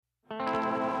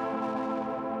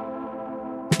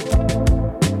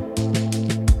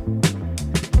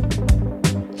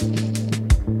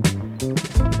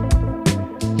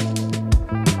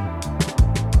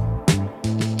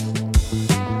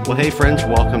Hey friends,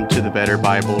 welcome to the Better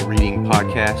Bible Reading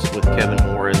Podcast with Kevin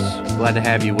Morris. Glad to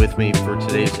have you with me for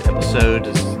today's episode.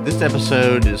 This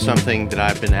episode is something that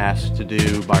I've been asked to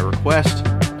do by request,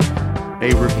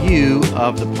 a review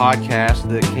of the podcast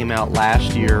that came out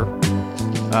last year,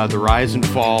 The Rise and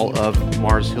Fall of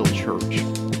Mars Hill Church.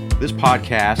 This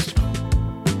podcast,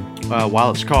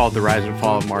 while it's called The Rise and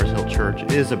Fall of Mars Hill Church,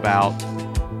 is about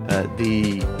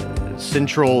the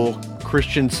central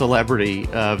Christian celebrity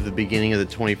of the beginning of the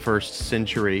 21st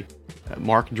century,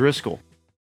 Mark Driscoll.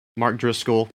 Mark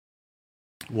Driscoll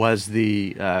was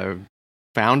the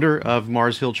founder of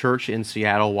Mars Hill Church in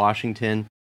Seattle, Washington,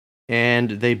 and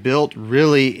they built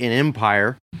really an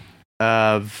empire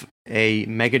of a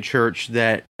megachurch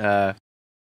that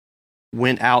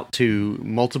went out to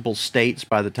multiple states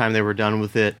by the time they were done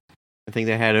with it. I think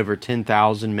they had over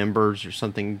 10,000 members or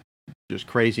something, just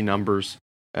crazy numbers.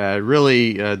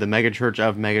 Really the megachurch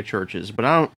of megachurches.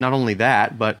 But not only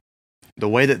that, but the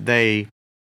way that they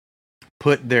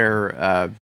put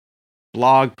their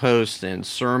blog posts and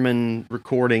sermon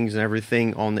recordings and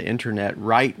everything on the internet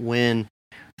right when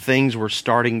things were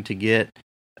starting to get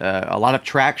a lot of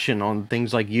traction on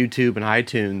things like YouTube and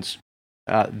iTunes,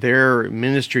 their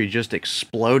ministry just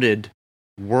exploded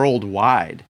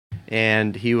worldwide.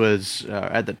 And he was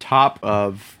at the top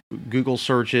of Google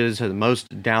searches, had the most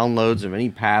downloads of any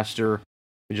pastor.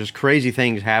 Just crazy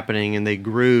things happening, and they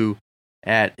grew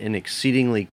at an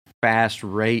exceedingly fast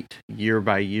rate year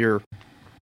by year.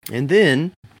 And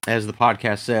then, as the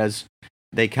podcast says,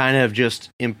 they kind of just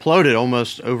imploded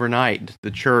almost overnight.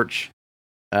 The church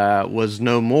was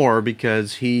no more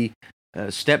because he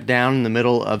stepped down in the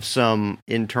middle of some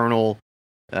internal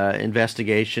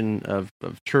investigation of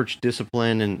church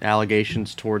discipline and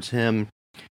allegations towards him.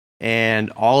 And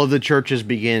all of the churches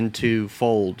began to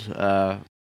fold at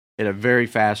a very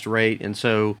fast rate. And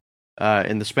so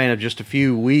in the span of just a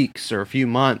few weeks or a few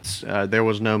months, there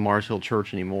was no Mars Hill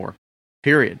Church anymore,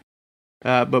 period.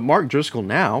 But Mark Driscoll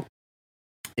now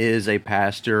is a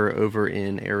pastor over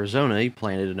in Arizona. He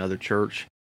planted another church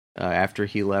after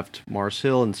he left Mars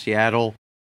Hill in Seattle,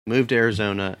 moved to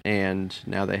Arizona, and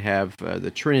now they have the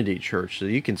Trinity Church. So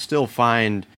you can still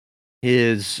find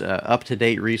his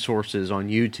up-to-date resources on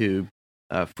YouTube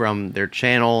from their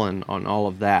channel and on all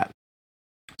of that.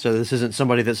 So this isn't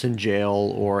somebody that's in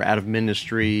jail or out of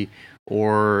ministry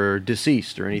or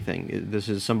deceased or anything. This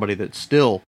is somebody that's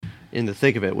still in the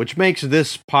thick of it, which makes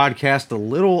this podcast a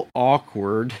little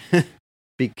awkward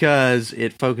because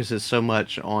it focuses so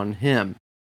much on him.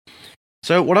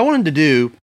 So what I wanted to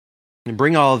do and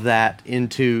bring all of that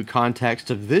into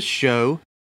context of this show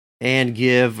and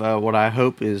give what I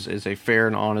hope is a fair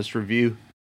and honest review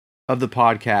of the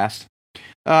podcast.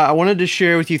 I wanted to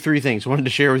share with you three things. I wanted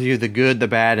to share with you the good, the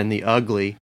bad, and the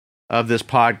ugly of this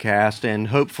podcast, and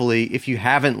hopefully, if you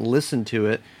haven't listened to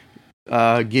it,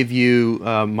 give you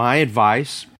my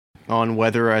advice on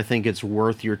whether I think it's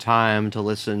worth your time to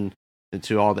listen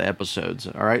to all the episodes.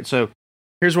 All right, so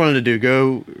here's what I wanted to do.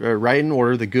 Go right in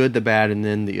order, the good, the bad, and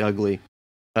then the ugly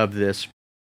of this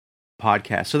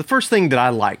podcast. So the first thing that I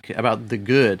like about the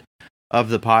good of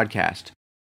the podcast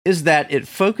is that it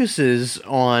focuses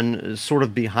on sort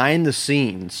of behind the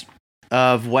scenes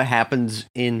of what happens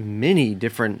in many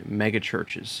different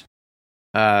megachurches.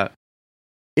 It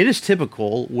is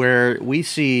typical where we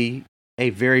see a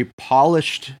very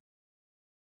polished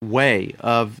way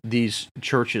of these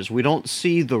churches. We don't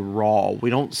see the raw. We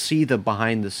don't see the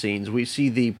behind the scenes. We see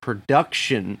the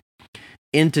production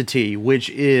entity, which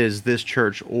is this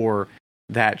church or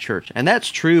that church. And that's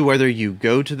true whether you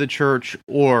go to the church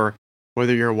or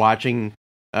whether you're watching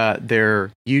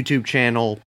their YouTube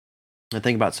channel. I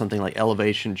think about something like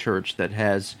Elevation Church that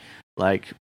has like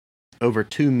over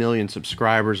 2 million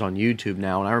subscribers on YouTube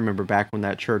now. And I remember back when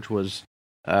that church was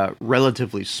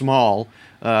relatively small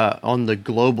on the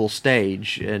global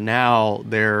stage, and now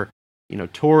they're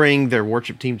touring. Their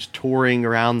worship team's touring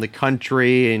around the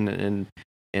country, and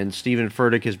Stephen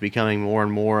Furtick is becoming more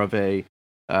and more of a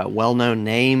well-known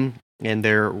name, and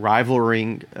they're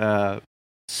rivaling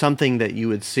something that you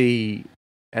would see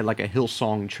at like a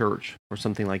Hillsong Church or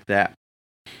something like that.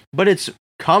 But it's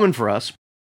common for us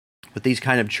with these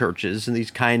kind of churches and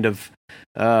these kind of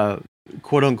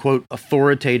quote-unquote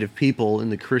authoritative people in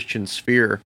the Christian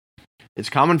sphere. It's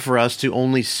common for us to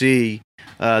only see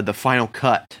the final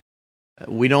cut.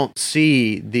 We don't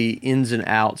see the ins and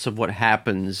outs of what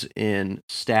happens in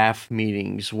staff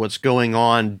meetings, what's going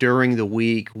on during the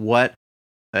week, what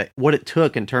it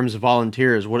took in terms of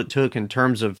volunteers, what it took in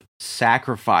terms of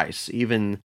sacrifice,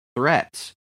 even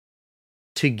threats,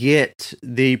 to get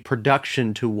the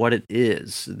production to what it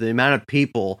is. The amount of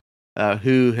people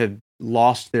who have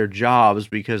lost their jobs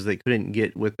because they couldn't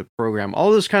get with the program.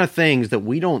 All those kind of things that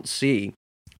we don't see.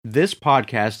 This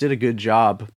podcast did a good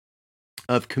job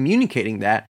of communicating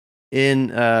that in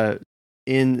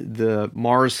the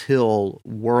Mars Hill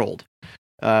world.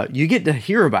 You get to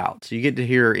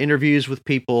hear interviews with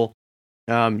people.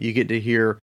 You get to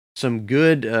hear some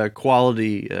good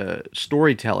quality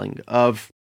storytelling of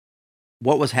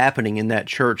what was happening in that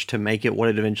church to make it what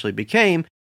it eventually became,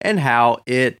 and how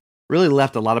it really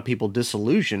left a lot of people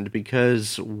disillusioned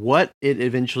because what it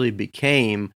eventually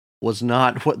became was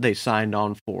not what they signed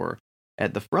on for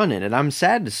at the front end. And I'm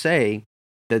sad to say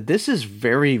that this is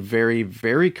very, very,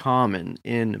 very common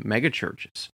in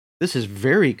megachurches. This is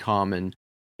very common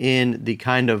in the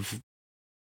kind of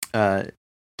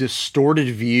distorted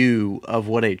view of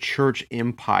what a church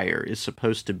empire is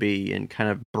supposed to be, and kind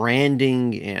of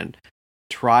branding and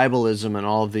tribalism and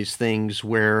all of these things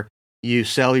where you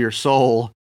sell your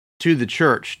soul to the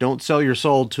church. Don't sell your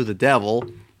soul to the devil.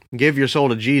 Give your soul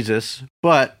to Jesus,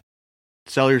 but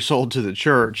sell your soul to the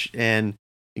church and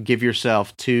give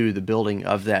yourself to the building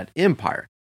of that empire.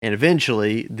 And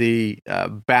eventually, the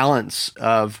balance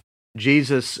of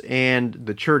Jesus and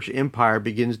the church empire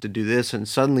begins to do this, and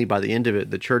suddenly by the end of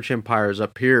it, the church empire is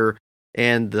up here,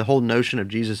 and the whole notion of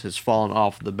Jesus has fallen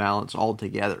off the balance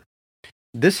altogether.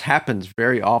 This happens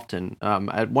very often.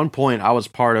 At one point, I was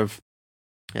part of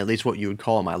at least what you would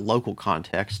call in my local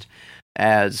context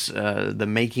as the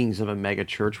makings of a mega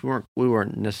church. We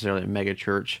weren't necessarily a mega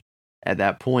church at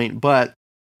that point, but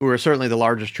we were certainly the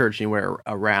largest church anywhere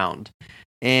around.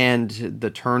 And the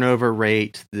turnover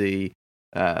rate, the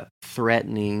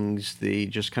threatenings, the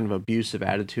just kind of abusive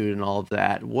attitude and all of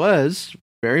that was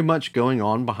very much going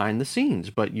on behind the scenes.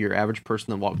 But your average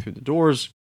person that walked through the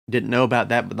doors didn't know about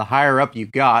that. But the higher up you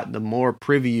got, the more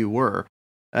privy you were.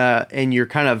 And you're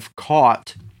kind of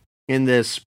caught in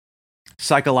this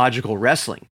psychological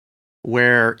wrestling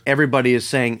where everybody is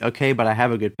saying, okay, but I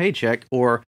have a good paycheck,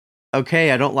 or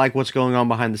okay, I don't like what's going on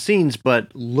behind the scenes,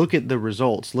 but look at the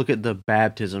results. Look at the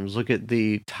baptisms. Look at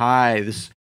the tithes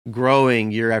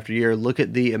growing year after year. Look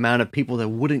at the amount of people that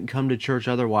wouldn't come to church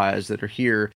otherwise that are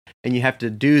here. And you have to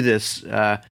do this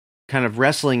kind of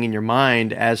wrestling in your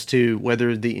mind as to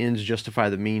whether the ends justify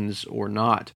the means or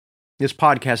not. This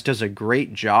podcast does a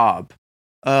great job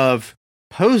of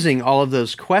posing all of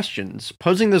those questions,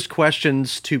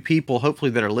 to people,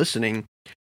 hopefully, that are listening,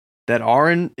 that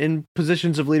are in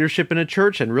positions of leadership in a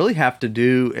church and really have to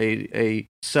do a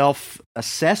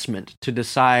self-assessment to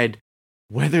decide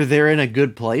whether they're in a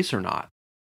good place or not.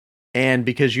 And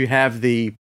because you have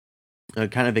the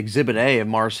kind of exhibit A of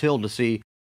Mars Hill to see,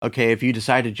 okay, if you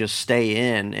decide to just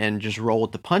stay in and just roll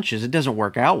with the punches, it doesn't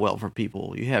work out well for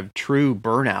people. You have true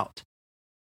burnout.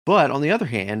 But on the other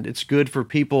hand, it's good for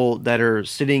people that are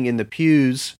sitting in the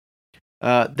pews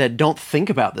that don't think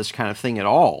about this kind of thing at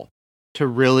all, to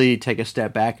really take a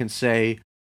step back and say,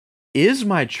 is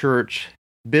my church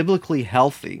biblically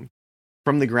healthy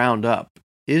from the ground up?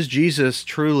 Is Jesus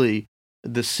truly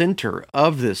the center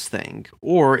of this thing?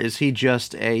 Or is he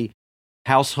just a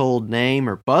household name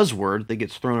or buzzword that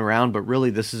gets thrown around, but really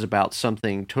this is about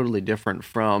something totally different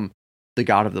from the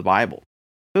God of the Bible?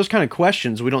 Those kind of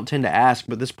questions we don't tend to ask,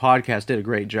 but this podcast did a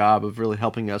great job of really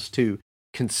helping us to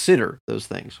consider those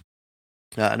things.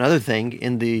 Another thing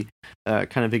in the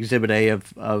kind of exhibit A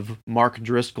of Mark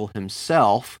Driscoll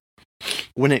himself,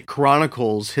 when it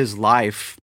chronicles his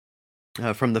life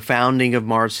from the founding of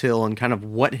Mars Hill and kind of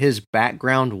what his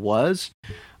background was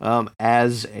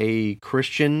as a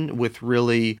Christian with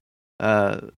really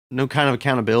no kind of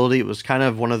accountability. It was kind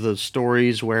of one of those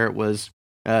stories where it was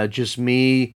just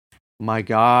me, my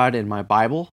God, and my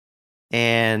Bible,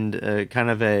 and kind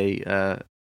of a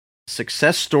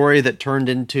success story that turned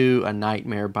into a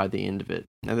nightmare by the end of it.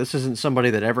 Now, this isn't somebody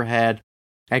that ever had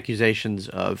accusations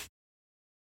of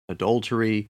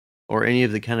adultery or any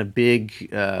of the kind of big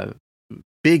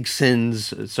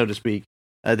sins, so to speak,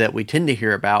 that we tend to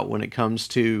hear about when it comes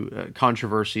to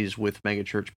controversies with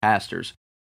megachurch pastors.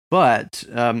 But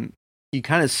you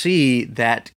kind of see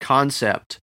that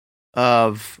concept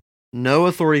of no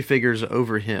authority figures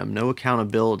over him, no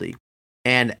accountability.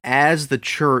 And as the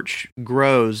church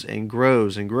grows and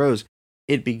grows and grows,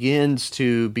 it begins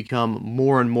to become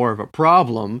more and more of a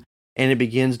problem, and it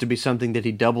begins to be something that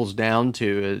he doubles down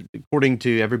to, according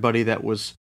to everybody that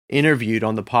was interviewed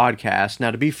on the podcast. Now,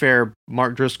 to be fair,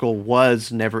 Mark Driscoll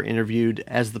was never interviewed.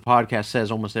 As the podcast says,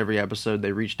 almost every episode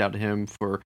they reached out to him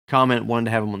for comment, wanted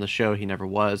to have him on the show. He never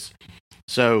was.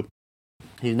 So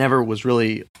he never was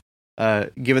really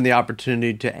given the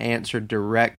opportunity to answer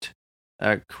direct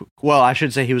well, I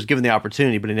should say he was given the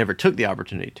opportunity, but he never took the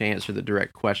opportunity to answer the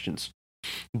direct questions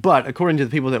But according to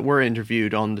the people that were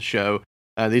interviewed on the show,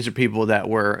 these are people that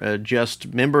were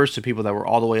just members to people that were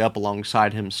all the way up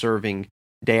alongside him serving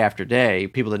day after day,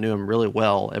 people that knew him really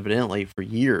well, evidently, for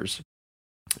years,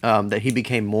 that he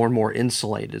became more and more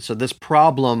insulated. So this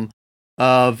problem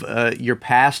of your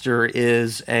pastor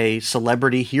is a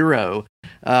celebrity hero,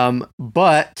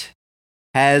 but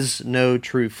has no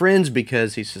true friends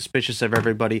because he's suspicious of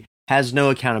everybody, has no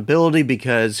accountability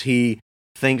because he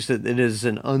thinks that it is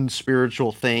an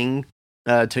unspiritual thing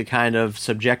to kind of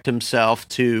subject himself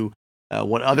to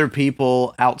what other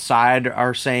people outside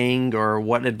are saying or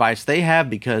what advice they have,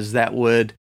 because that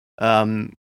would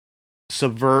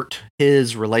subvert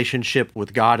his relationship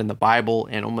with God and the Bible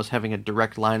and almost having a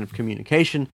direct line of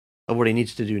communication of what he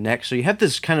needs to do next. So you have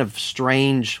this kind of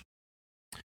strange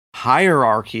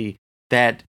hierarchy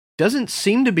that doesn't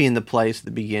seem to be in the place at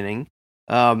the beginning.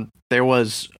 There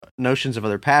was notions of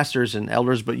other pastors and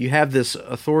elders, but you have this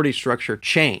authority structure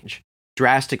change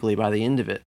drastically by the end of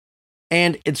it.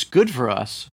 And it's good for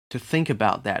us to think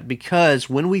about that, because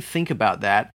when we think about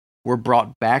that, we're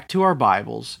brought back to our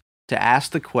Bibles to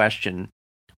ask the question,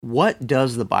 what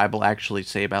does the Bible actually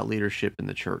say about leadership in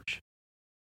the church?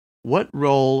 What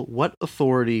role, what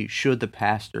authority should the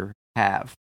pastor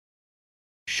have?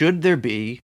 Should there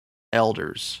be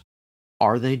elders?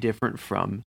 Are they different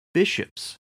from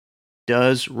bishops?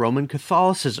 Does Roman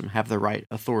Catholicism have the right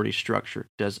authority structure?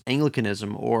 Does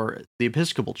Anglicanism or the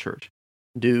Episcopal Church?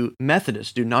 Do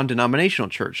Methodists? Do non-denominational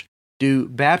church? Do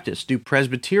Baptists? Do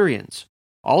Presbyterians?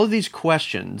 All of these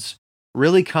questions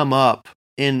really come up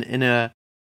in a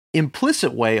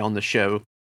implicit way on the show.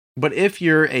 But if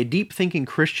you're a deep thinking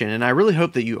Christian, and I really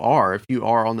hope that you are, if you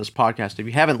are on this podcast, if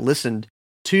you haven't listened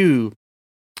to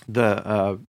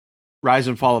the Rise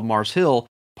and Fall of Mars Hill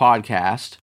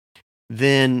podcast,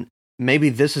 then maybe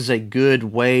this is a good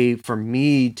way for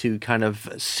me to kind of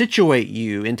situate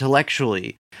you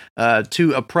intellectually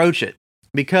to approach it.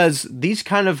 Because these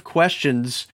kind of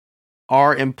questions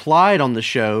are implied on the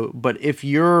show, but if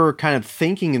you're kind of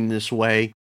thinking in this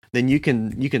way, then you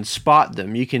can spot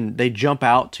them. They jump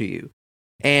out to you.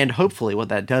 And hopefully what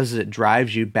that does is it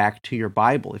drives you back to your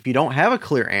Bible. If you don't have a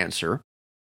clear answer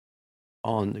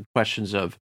on the questions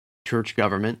of church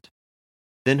government,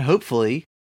 then hopefully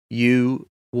you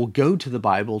will go to the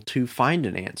Bible to find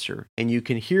an answer. And you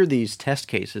can hear these test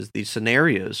cases, these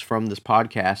scenarios from this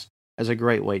podcast as a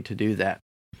great way to do that.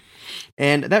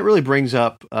 And that really brings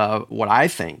up what I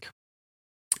think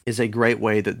is a great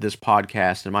way that this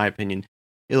podcast, in my opinion,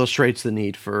 illustrates the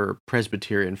need for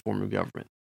Presbyterian form of government.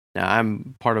 Now,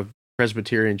 I'm part of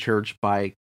Presbyterian Church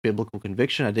by biblical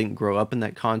conviction. I didn't grow up in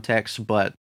that context,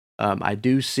 but I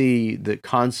do see the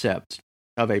concept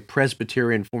of a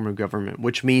Presbyterian form of government,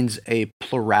 which means a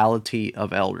plurality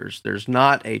of elders. There's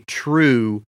not a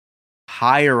true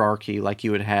hierarchy like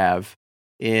you would have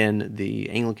in the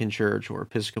Anglican Church or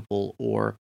Episcopal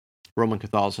or Roman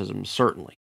Catholicism,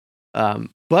 certainly.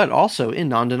 But also in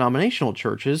non-denominational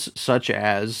churches such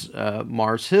as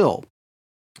Mars Hill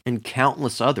and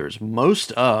countless others.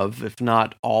 Most of, if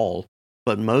not all,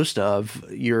 but most of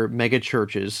your mega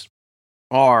churches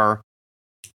are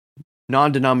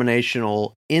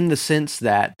non-denominational in the sense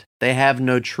that they have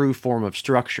no true form of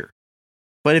structure.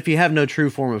 But if you have no true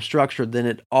form of structure, then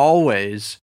it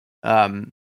always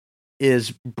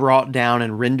is brought down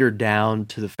and rendered down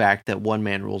to the fact that one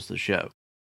man rules the show,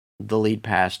 the lead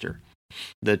pastor,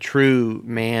 the true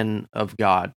man of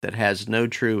God that has no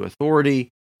true authority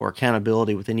or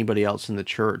accountability with anybody else in the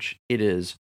church. It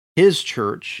is his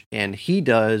church, and he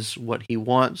does what he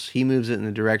wants. He moves it in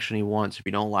the direction he wants. If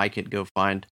you don't like it, go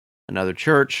find another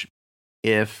church.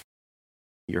 If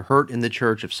you're hurt in the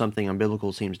church, if something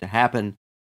unbiblical seems to happen,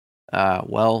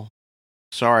 well,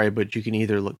 sorry, but you can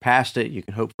either look past it, you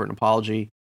can hope for an apology,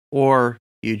 or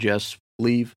you just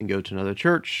leave and go to another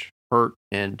church, hurt,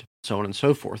 and so on and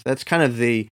so forth. That's kind of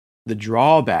the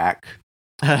drawback.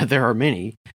 There are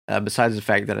many, besides the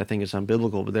fact that I think it's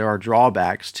unbiblical, but there are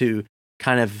drawbacks to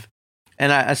kind of,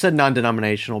 and I said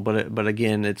non-denominational, but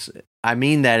again, I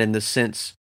mean that in the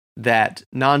sense that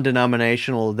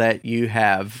non-denominational, that you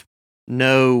have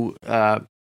no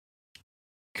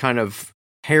kind of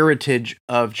heritage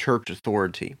of church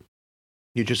authority.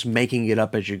 You're just making it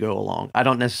up as you go along. I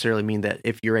don't necessarily mean that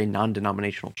if you're a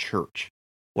non-denominational church.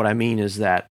 What I mean is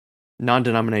that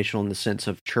non-denominational in the sense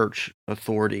of church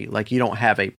authority. Like you don't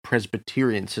have a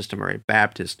Presbyterian system or a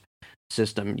Baptist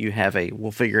system. You have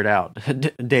we'll figure it out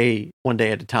one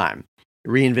day at a time,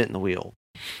 reinventing the wheel.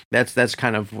 That's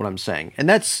kind of what I'm saying. And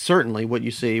that's certainly what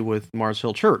you see with Mars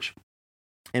Hill Church.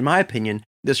 In my opinion,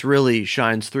 this really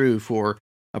shines through for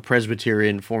a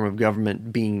Presbyterian form of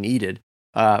government being needed.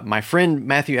 My friend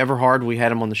Matthew Everhard, we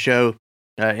had him on the show,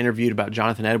 interviewed about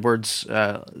Jonathan Edwards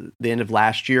the end of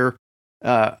last year.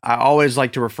 I always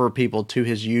like to refer people to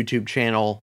his YouTube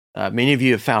channel. Many of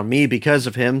you have found me because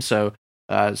of him, so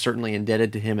certainly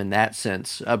indebted to him in that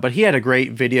sense. But he had a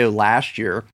great video last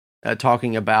year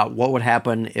talking about what would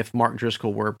happen if Mark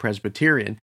Driscoll were a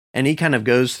Presbyterian. And he kind of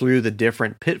goes through the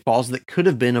different pitfalls that could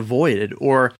have been avoided,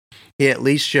 or he at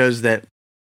least shows that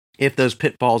if those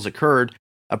pitfalls occurred,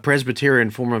 a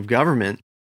Presbyterian form of government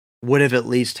would have at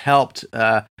least helped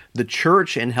the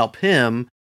church and help him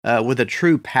with a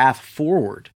true path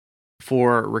forward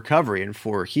for recovery and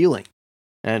for healing.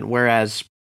 And whereas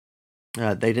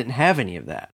they didn't have any of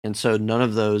that, and so none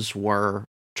of those were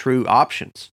true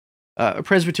options. A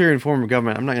Presbyterian form of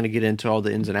government, I'm not going to get into all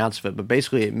the ins and outs of it, but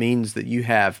basically it means that you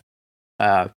have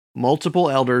multiple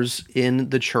elders in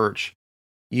the church.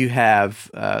 You have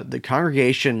the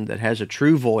congregation that has a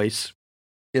true voice.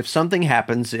 If something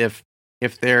happens, if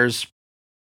there's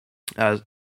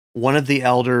one of the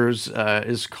elders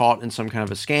is caught in some kind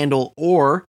of a scandal,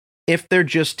 or if they're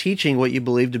just teaching what you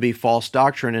believe to be false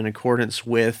doctrine in accordance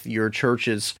with your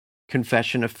church's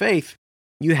confession of faith,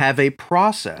 you have a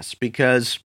process,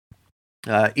 because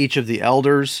each of the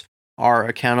elders are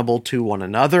accountable to one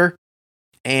another,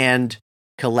 and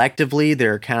collectively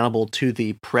they're accountable to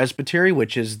the presbytery,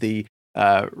 which is the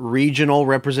regional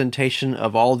representation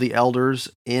of all the elders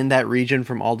in that region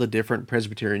from all the different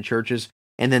Presbyterian churches.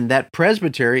 And then that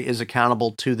presbytery is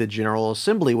accountable to the General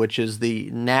Assembly, which is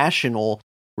the national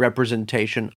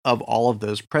representation of all of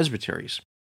those presbyteries.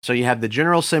 So you have the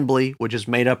General Assembly, which is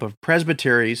made up of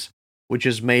presbyteries, which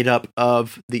is made up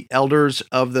of the elders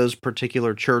of those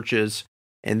particular churches,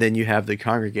 and then you have the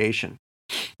congregation.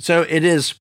 So it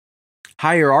is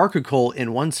hierarchical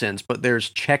in one sense, but there's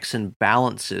checks and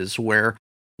balances where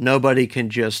nobody can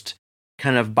just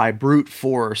kind of by brute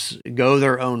force go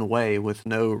their own way with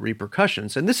no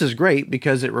repercussions. And this is great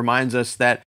because it reminds us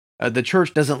that the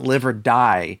church doesn't live or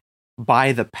die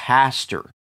by the pastor.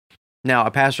 Now,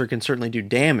 a pastor can certainly do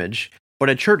damage,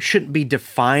 but a church shouldn't be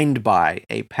defined by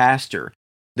a pastor.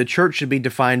 The church should be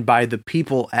defined by the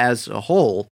people as a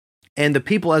whole, and the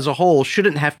people as a whole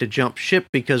shouldn't have to jump ship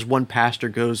because one pastor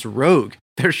goes rogue.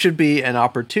 There should be an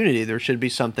opportunity. There should be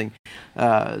something,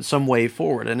 some way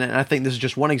forward. And I think this is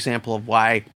just one example of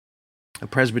why a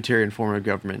Presbyterian form of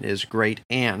government is great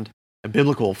and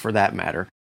biblical for that matter.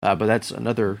 But that's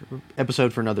another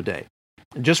episode for another day.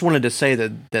 I just wanted to say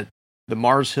that the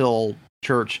Mars Hill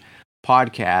Church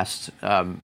podcast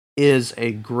is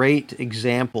a great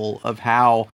example of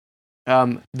how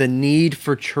the need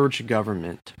for church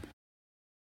government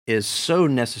is so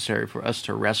necessary for us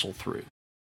to wrestle through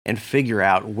and figure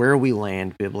out where we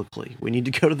land biblically. We need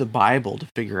to go to the Bible to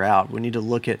figure out. We need to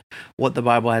look at what the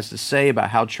Bible has to say about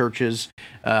how churches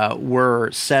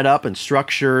were set up and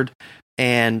structured,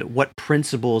 and what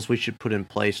principles we should put in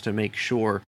place to make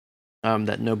sure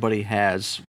that nobody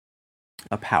has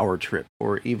a power trip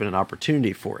or even an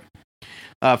opportunity for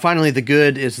it. Finally, the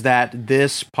good is that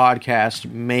this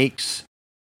podcast makes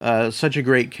such a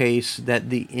great case that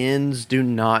the ends do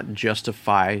not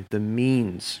justify the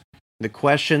means. The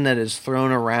question that is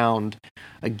thrown around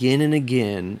again and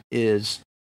again is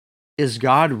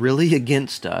God really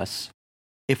against us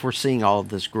if we're seeing all of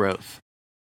this growth?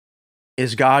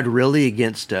 Is God really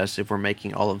against us if we're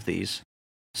making all of these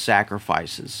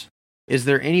sacrifices? Is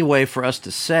there any way for us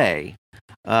to say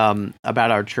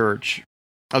about our church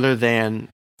other than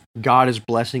God is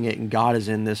blessing it and God is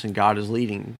in this and God is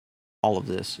leading all of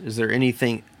this? Is there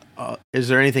anything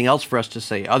else for us to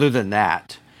say other than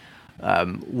that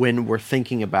when we're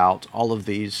thinking about all of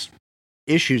these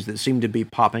issues that seem to be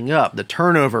popping up? The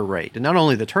turnover rate, and not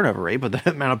only the turnover rate, but the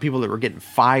amount of people that were getting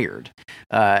fired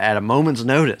at a moment's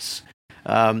notice.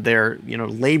 They're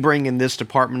laboring in this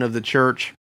department of the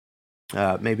church,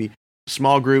 maybe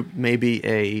small group, maybe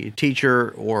a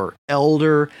teacher or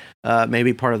elder,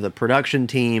 maybe part of the production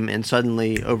team, and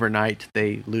suddenly overnight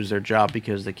they lose their job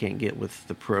because they can't get with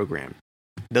the program.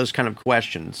 Those kind of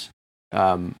questions.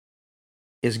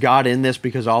 Is God in this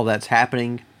because all that's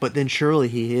happening? But then surely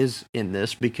He is in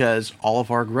this because all of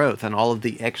our growth and all of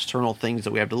the external things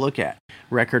that we have to look at,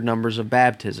 record numbers of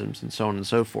baptisms and so on and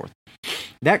so forth.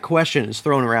 That question is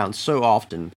thrown around so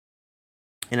often,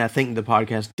 and I think the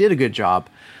podcast did a good job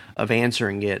of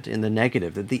answering it in the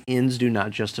negative, that the ends do not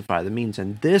justify the means.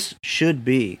 And this should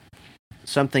be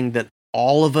something that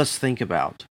all of us think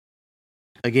about.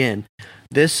 Again,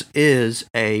 this is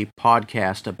a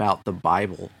podcast about the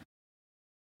Bible,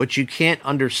 but you can't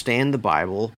understand the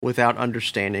Bible without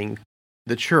understanding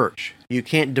the church. You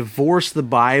can't divorce the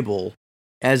Bible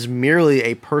as merely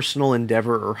a personal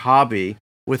endeavor or hobby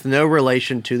with no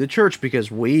relation to the church,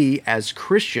 because we, as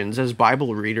Christians, as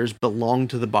Bible readers, belong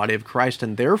to the body of Christ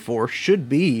and therefore should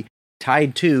be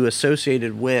tied to,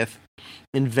 associated with,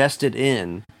 invested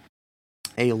in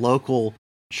a local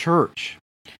church.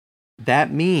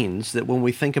 That means that when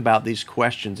we think about these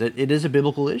questions, it is a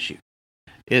biblical issue.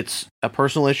 It's a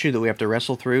personal issue that we have to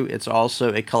wrestle through. It's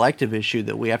also a collective issue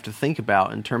that we have to think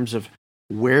about in terms of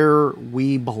where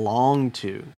we belong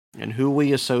to and who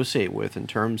we associate with in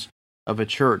terms of a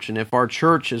church. And if our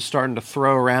church is starting to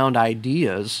throw around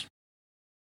ideas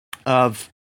of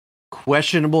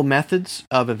questionable methods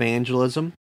of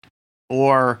evangelism,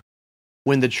 or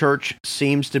when the church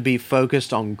seems to be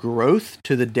focused on growth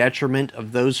to the detriment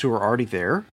of those who are already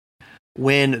there,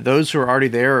 when those who are already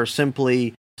there are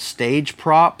simply stage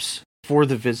props for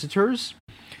the visitors,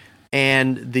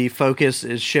 and the focus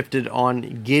is shifted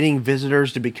on getting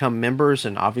visitors to become members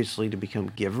and obviously to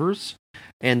become givers,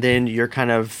 and then you're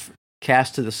kind of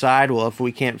cast to the side. Well, if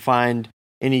we can't find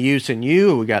any use in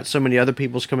you, we got so many other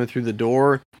people's coming through the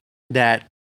door that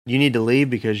you need to leave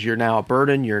because you're now a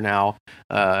burden, you're now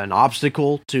an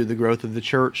obstacle to the growth of the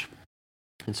church,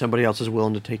 and somebody else is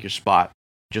willing to take your spot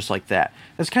just like that.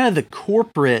 That's kind of the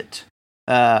corporate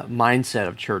mindset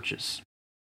of churches.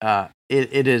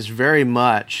 It is very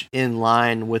much in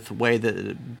line with the way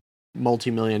that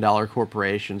multi-million-dollar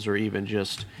corporations or even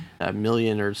just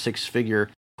million or six-figure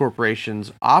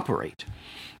corporations operate,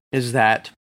 is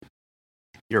that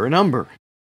you're a number.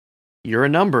 You're a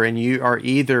number, and you are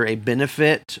either a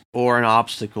benefit or an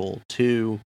obstacle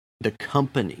to the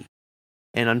company.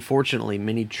 And unfortunately,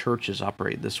 many churches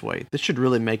operate this way. This should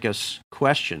really make us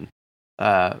question,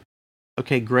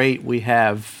 okay, great, we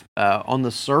have on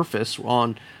the surface,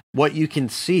 on what you can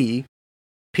see,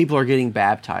 people are getting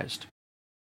baptized.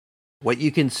 What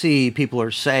you can see, people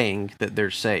are saying that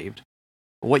they're saved.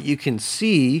 What you can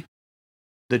see,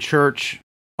 the church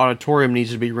auditorium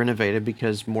needs to be renovated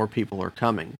because more people are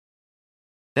coming.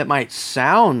 That might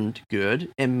sound good,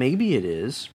 and maybe it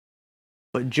is,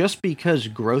 but just because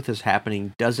growth is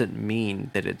happening doesn't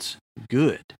mean that it's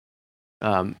good.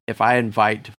 If I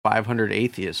invite 500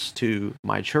 atheists to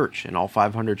my church and all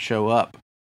 500 show up,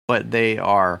 but they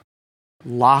are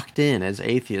locked in as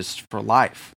atheists for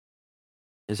life,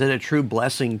 is it a true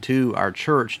blessing to our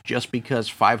church just because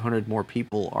 500 more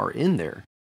people are in there?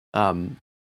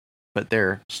 But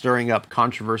they're stirring up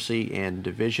controversy and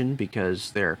division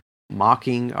because they're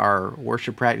mocking our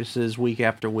worship practices week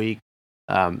after week.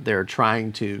 They're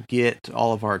trying to get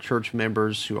all of our church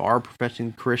members who are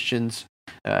professing Christians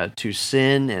to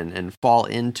sin and fall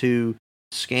into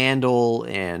scandal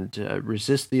and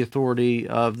resist the authority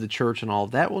of the church and all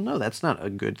of that. Well, no, that's not a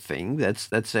good thing.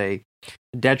 That's a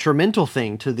detrimental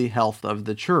thing to the health of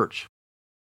the church.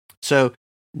 So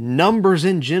numbers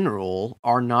in general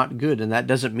are not good, and that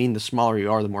doesn't mean the smaller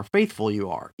you are, the more faithful you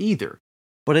are either.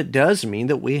 But it does mean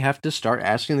that we have to start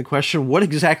asking the question, what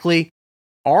exactly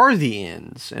are the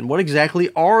ends? And what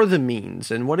exactly are the means?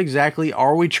 And what exactly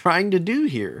are we trying to do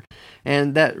here?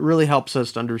 And that really helps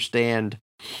us to understand,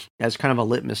 as kind of a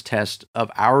litmus test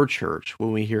of our church,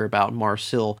 when we hear about Mars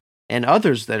Hill and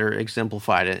others that are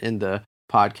exemplified in the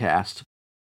podcast.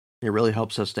 It really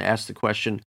helps us to ask the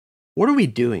question, what are we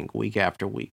doing week after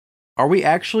week? Are we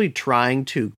actually trying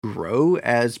to grow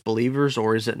as believers,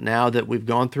 or is it now that we've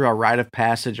gone through our rite of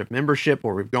passage of membership,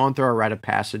 or we've gone through our rite of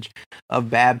passage of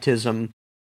baptism,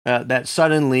 that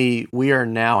suddenly we are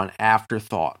now an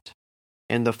afterthought,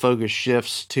 and the focus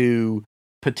shifts to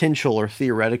potential or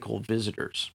theoretical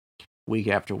visitors week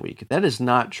after week? That is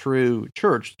not true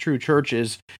church. True church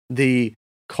is the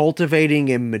cultivating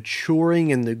and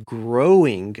maturing and the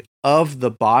growing of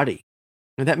the body.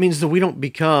 And that means that we don't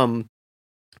become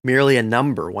merely a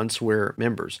number once we're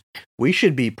members. We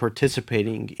should be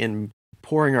participating in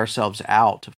pouring ourselves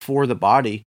out for the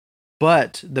body,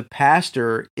 but the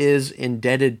pastor is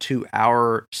indebted to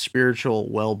our spiritual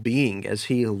well-being as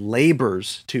he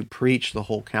labors to preach the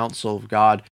whole counsel of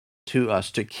God to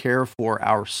us, to care for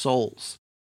our souls.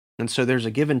 And so there's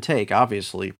a give and take,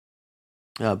 obviously,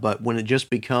 but when it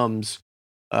just becomes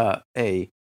a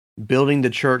building the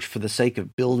church for the sake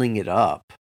of building it up,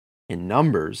 in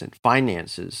numbers and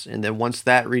finances, and then once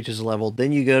that reaches a level,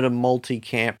 then you go to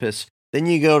multi-campus, then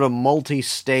you go to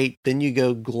multi-state, then you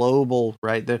go global,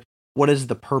 right? What is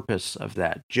the purpose of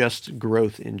that? Just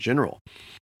growth in general.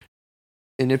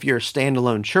 And if you're a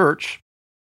standalone church,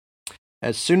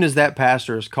 as soon as that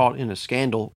pastor is caught in a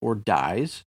scandal or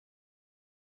dies,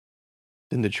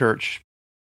 then the church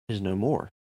is no more,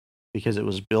 because it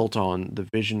was built on the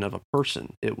vision of a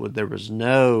person. There was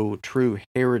no true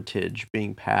heritage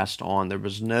being passed on. There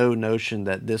was no notion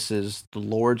that this is the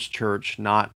Lord's church,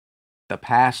 not the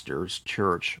pastor's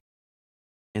church,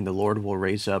 and the Lord will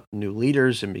raise up new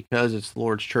leaders. And because it's the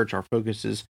Lord's church, our focus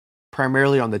is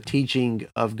primarily on the teaching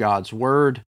of God's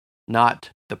word,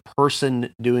 not the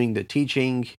person doing the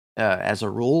teaching as a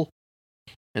rule.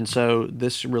 And so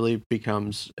this really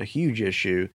becomes a huge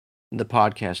issue. The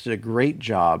podcast did a great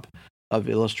job of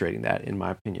illustrating that, in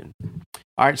my opinion.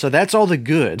 All right, so that's all the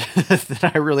good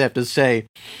that I really have to say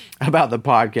about the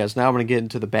podcast. Now I'm going to get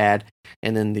into the bad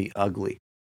and then the ugly.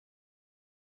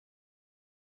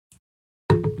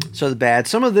 So the bad,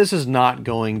 some of this is not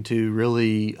going to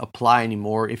really apply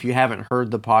anymore if you haven't heard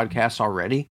the podcast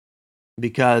already,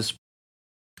 because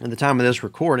at the time of this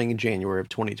recording in January of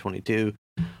 2022,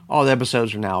 all the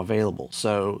episodes are now available.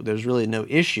 So there's really no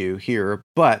issue here.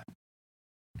 But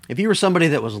if you were somebody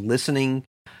that was listening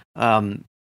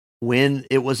when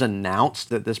it was announced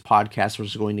that this podcast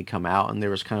was going to come out, and there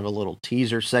was kind of a little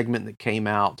teaser segment that came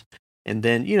out, and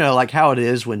then, like how it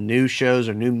is when new shows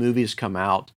or new movies come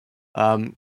out,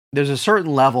 there's a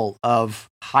certain level of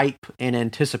hype and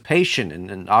anticipation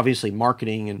and obviously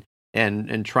marketing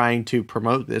and trying to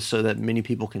promote this so that many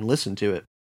people can listen to it.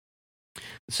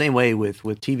 The same way with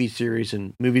TV series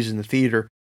and movies in the theater.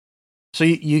 So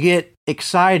you get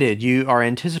excited. You are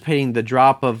anticipating the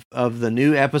drop of the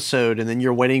new episode, and then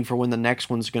you're waiting for when the next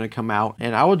one's going to come out.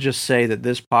 And I would just say that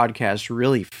this podcast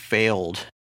really failed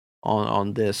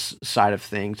on this side of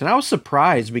things. And I was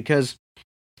surprised because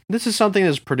this is something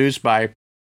that's produced by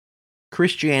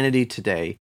Christianity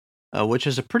Today, which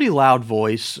is a pretty loud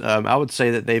voice. I would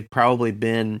say that they've probably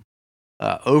been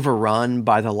overrun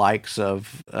by the likes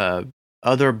of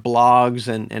other blogs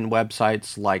and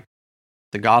websites like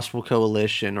the Gospel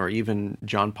Coalition or even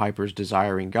John Piper's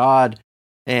Desiring God,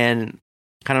 and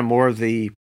kind of more of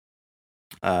the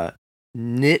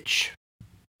niche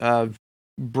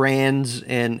brands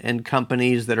and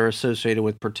companies that are associated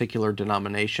with particular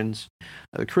denominations.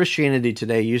 Christianity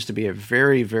Today used to be a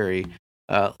very, very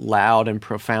loud and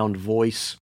profound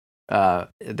voice.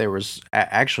 There was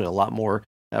actually a lot more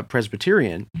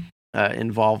Presbyterian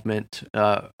involvement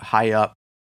high up.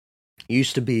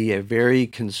 Used to be a very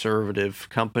conservative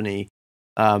company,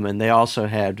 and they also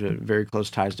had very close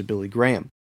ties to Billy Graham.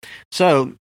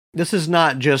 So this is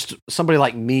not just somebody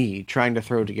like me trying to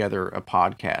throw together a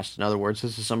podcast. In other words,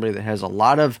 this is somebody that has a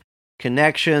lot of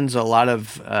connections, a lot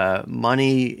of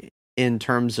money in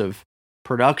terms of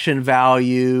production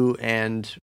value,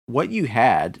 and what you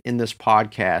had in this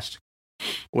podcast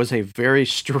was a very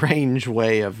strange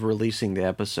way of releasing the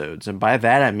episodes. And by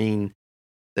that, I mean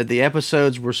that the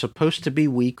episodes were supposed to be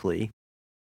weekly,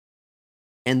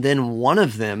 and then one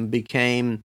of them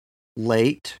became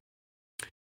late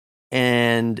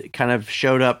and kind of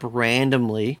showed up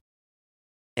randomly.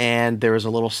 And there was a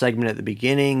little segment at the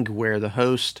beginning where the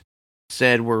host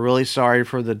said, "We're really sorry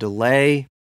for the delay,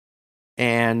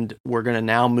 and we're going to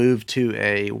now move to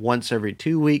a once every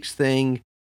 2 weeks thing."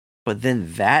 But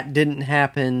then that didn't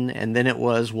happen. And then it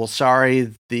was, "Well,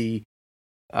 sorry, the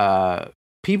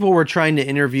people we're trying to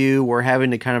interview, we're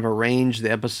having to kind of arrange the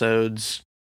episodes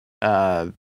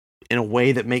in a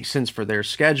way that makes sense for their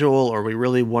schedule, or we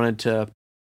really wanted to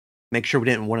make sure we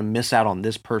didn't want to miss out on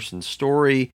this person's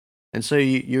story." And so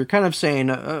you're kind of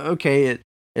saying, okay,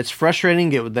 it's frustrating.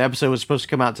 The episode was supposed to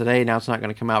come out today. Now it's not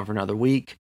going to come out for another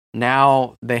week.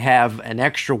 Now they have an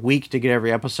extra week to get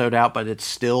every episode out, but it's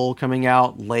still coming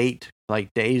out late, like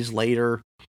days later.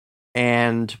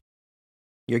 And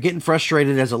you're getting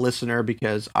frustrated as a listener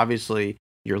because obviously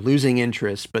you're losing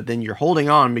interest, but then you're holding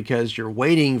on because you're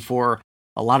waiting for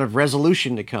a lot of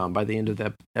resolution to come by the end of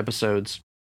the episodes.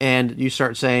 And you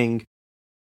start saying,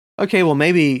 okay, well,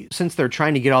 maybe since they're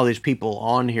trying to get all these people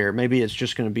on here, maybe it's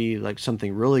just going to be like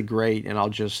something really great, and I'll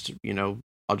just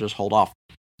hold off.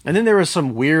 And then there was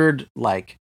some weird,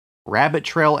 like, rabbit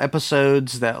trail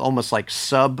episodes that almost like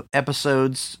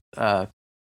sub-episodes,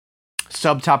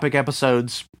 subtopic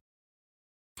episodes.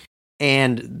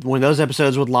 And when those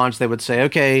episodes would launch, they would say,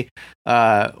 okay,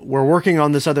 we're working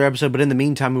on this other episode, but in the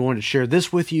meantime, we wanted to share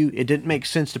this with you. It didn't make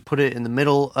sense to put it in the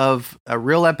middle of a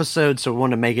real episode, so we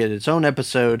wanted to make it its own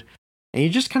episode. And you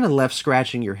just kind of left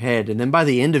scratching your head. And then by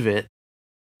the end of it,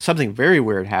 something very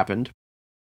weird happened,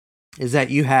 is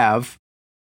that you have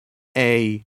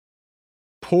a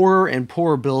poorer and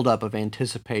poorer buildup of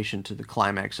anticipation to the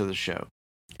climax of the show.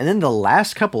 And then the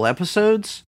last couple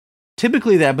episodes,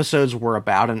 typically the episodes were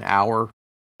about an hour,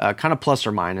 kind of plus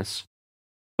or minus.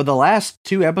 But the last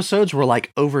two episodes were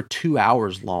like over 2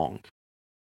 hours long.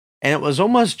 And it was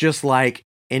almost just like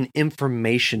an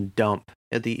information dump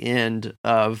at the end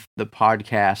of the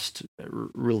podcast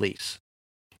release.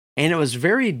 And it was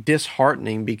very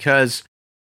disheartening because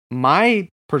my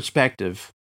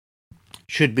perspective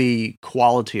should be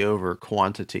quality over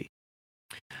quantity.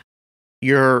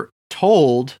 You're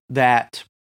told that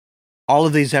all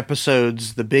of these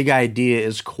episodes, the big idea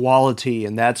is quality,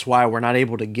 and that's why we're not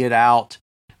able to get out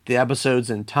the episodes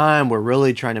in time. We're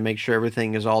really trying to make sure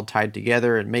everything is all tied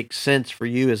together and makes sense for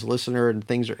you as a listener, and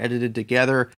things are edited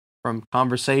together from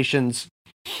conversations.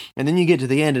 And then you get to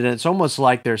the end, and it's almost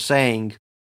like they're saying,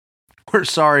 we're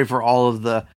sorry for all of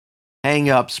the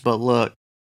hang-ups, but look,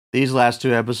 these last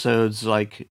 2 episodes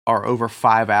are over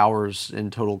 5 hours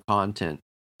in total content.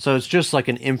 So it's just like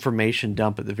an information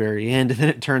dump at the very end, and then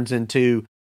it turns into,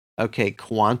 okay,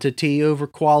 quantity over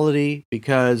quality,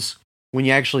 because when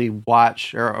you actually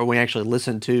watch or when you actually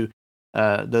listen to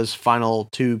those final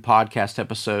 2 podcast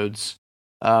episodes,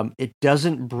 it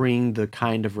doesn't bring the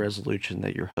kind of resolution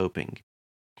that you're hoping.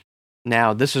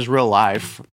 Now, this is real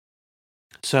life,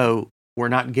 so we're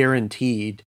not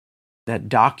guaranteed that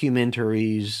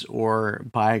documentaries or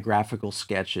biographical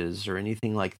sketches or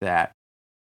anything like that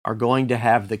are going to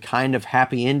have the kind of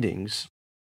happy endings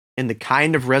and the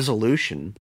kind of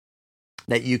resolution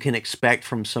that you can expect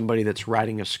from somebody that's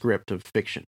writing a script of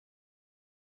fiction.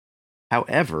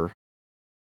 However,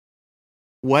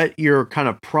 what you're kind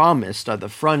of promised at the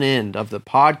front end of the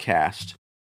podcast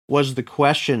was the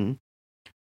question,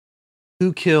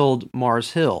 who killed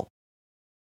Mars Hill?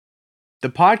 The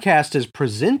podcast is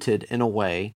presented in a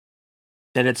way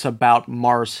that it's about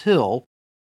Mars Hill,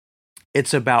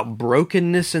 it's about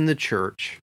brokenness in the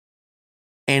church,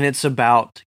 and it's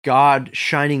about God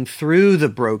shining through the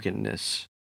brokenness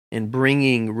and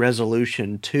bringing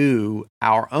resolution to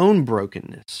our own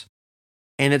brokenness.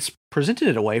 And it's presented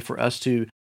in a way for us to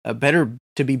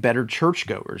be better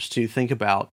churchgoers, to think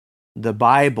about the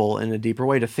Bible in a deeper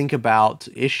way, to think about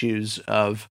issues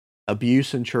of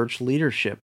abuse in church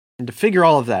leadership, and to figure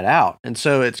all of that out. And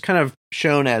so it's kind of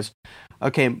shown as,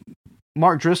 okay,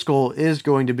 Mark Driscoll is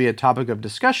going to be a topic of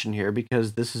discussion here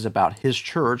because this is about his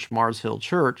church, Mars Hill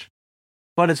Church,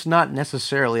 but it's not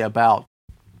necessarily about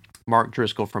Mark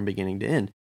Driscoll from beginning to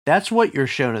end. That's what you're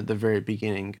shown at the very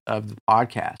beginning of the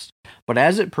podcast. But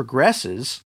as it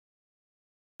progresses,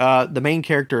 the main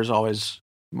character is always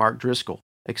Mark Driscoll,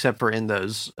 except for in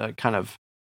those kind of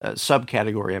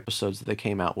subcategory episodes that they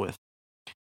came out with.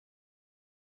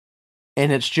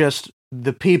 And it's just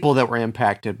the people that were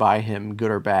impacted by him,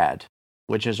 good or bad,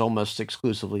 which is almost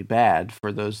exclusively bad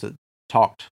for those that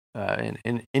talked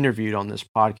and interviewed on this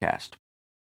podcast.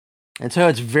 And so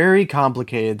it's very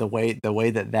complicated the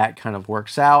way that kind of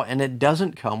works out, and it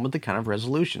doesn't come with the kind of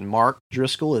resolution. Mark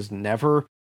Driscoll is never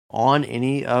on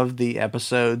any of the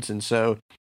episodes, and so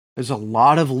there's a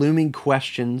lot of looming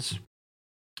questions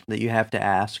that you have to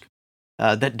ask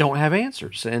that don't have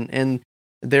answers, and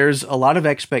there's a lot of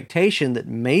expectation that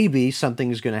maybe something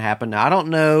is going to happen. Now, I don't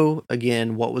know,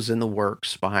 again, what was in the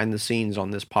works behind the scenes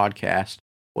on this podcast,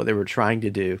 what they were trying to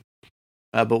do,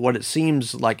 but what it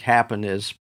seems like happened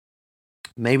is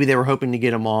maybe they were hoping to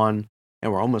get him on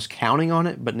and were almost counting on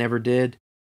it, but never did,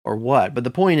 or what. But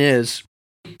the point is,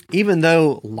 even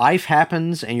though life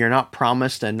happens and you're not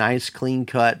promised a nice,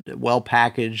 clean-cut,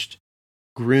 well-packaged,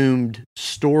 groomed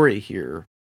story here,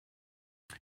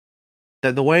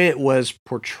 that the way it was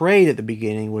portrayed at the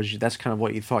beginning was that's kind of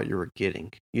what you thought you were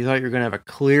getting. You thought you were going to have a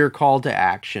clear call to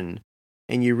action,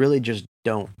 and you really just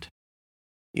don't.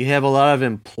 You have a lot of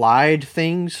implied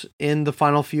things in the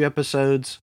final few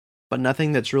episodes, but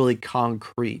nothing that's really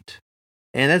concrete.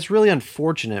 And that's really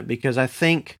unfortunate because I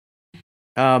think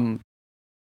it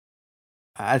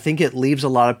leaves a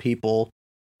lot of people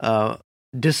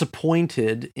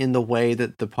disappointed in the way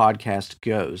that the podcast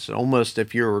goes. Almost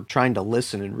if you're trying to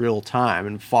listen in real time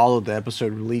and follow the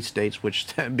episode release dates, which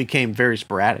became very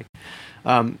sporadic,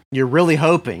 you're really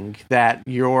hoping that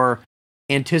your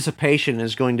anticipation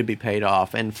is going to be paid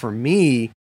off. And for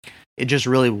me, it just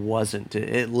really wasn't.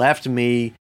 It left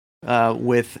me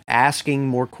with asking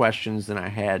more questions than I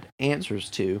had answers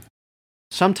to.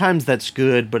 Sometimes that's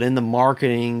good, but in the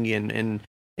marketing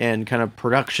and kind of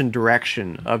production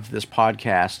direction of this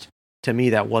podcast, to me,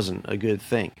 that wasn't a good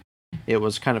thing. It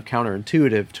was kind of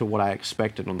counterintuitive to what I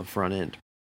expected on the front end.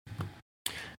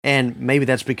 And maybe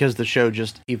that's because the show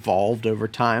just evolved over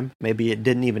time. Maybe it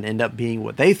didn't even end up being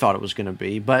what they thought it was going to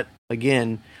be. But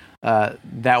again,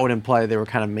 that would imply they were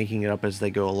kind of making it up as they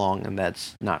go along, and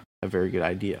that's not a very good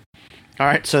idea. All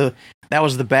right, so that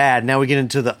was the bad. Now we get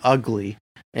into the ugly,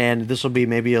 and this will be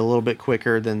maybe a little bit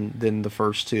quicker than the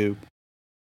first two.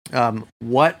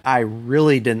 What I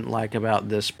really didn't like about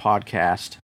this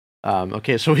podcast.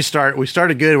 Okay, so we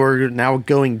started good. We're now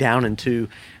going down into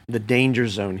the danger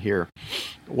zone here.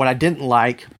 What I didn't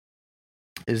like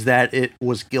is that it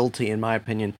was guilty, in my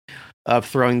opinion, of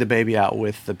throwing the baby out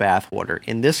with the bathwater.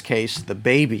 In this case, the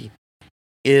baby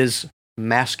is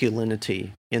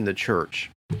masculinity in the church.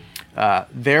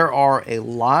 There are a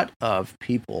lot of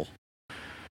people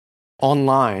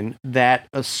online that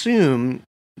assume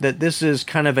that this is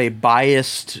kind of a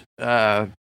biased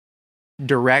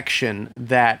direction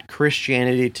that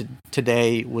Christianity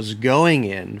today was going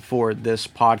in for this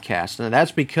podcast. And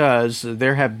that's because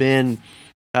there have been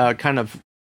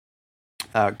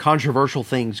controversial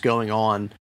things going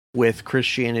on with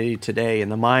Christianity today in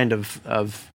the mind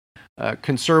of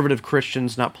conservative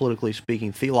Christians, not politically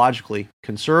speaking, theologically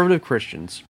conservative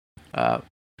Christians,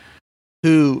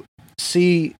 who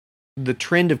see the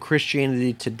trend of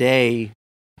Christianity today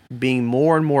being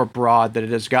more and more broad, that it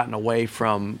has gotten away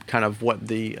from kind of what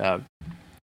the kind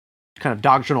of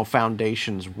doctrinal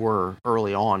foundations were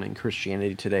early on in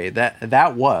Christianity today.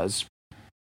 That was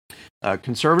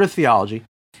conservative theology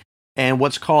and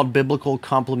what's called biblical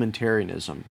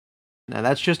complementarianism. Now,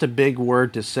 that's just a big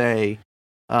word to say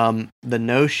the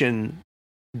notion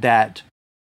that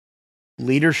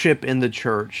leadership in the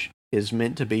church is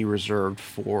meant to be reserved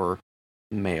for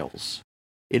males.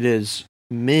 It is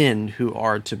men who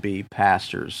are to be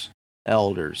pastors,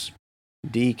 elders,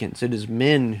 deacons. It is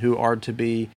men who are to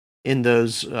be in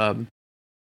those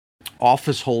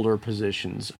office holder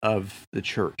positions of the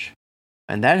church.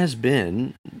 And that has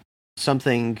been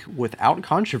something without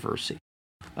controversy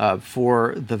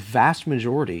for the vast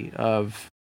majority of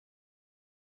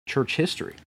church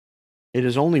history. It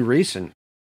is only recent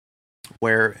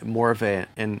where more of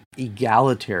an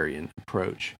egalitarian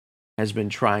approach has been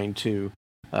trying to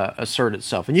assert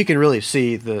itself. And you can really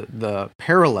see the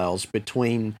parallels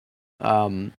between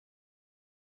government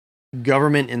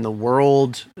in the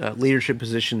world, leadership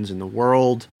positions in the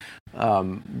world,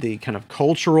 the kind of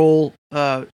cultural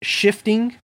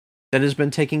shifting that has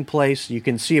been taking place. You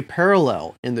can see a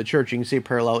parallel in the church. You can see a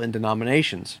parallel in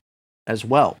denominations as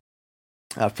well.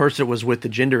 First, it was with the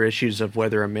gender issues of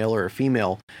whether a male or a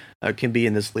female can be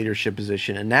in this leadership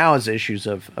position, and now it's issues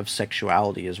of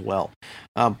sexuality as well.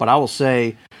 But I will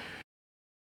say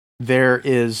there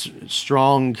is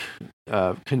strong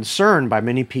concern by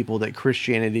many people that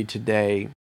Christianity today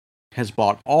has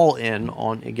bought all in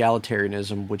on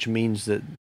egalitarianism, which means that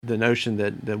the notion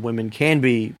that women can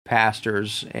be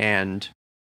pastors and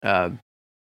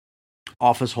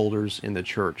office holders in the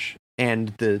church.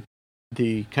 And the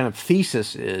kind of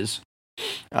thesis is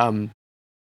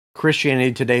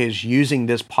Christianity today is using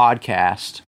this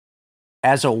podcast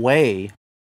as a way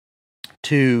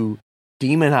to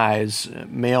demonize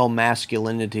male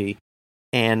masculinity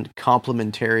and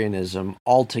complementarianism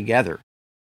altogether.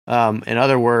 In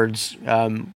other words,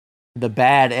 the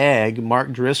bad egg,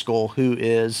 Mark Driscoll, who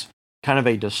is kind of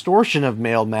a distortion of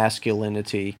male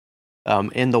masculinity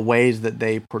in the ways that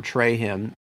they portray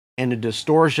him, and a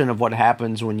distortion of what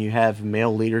happens when you have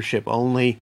male leadership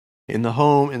only in the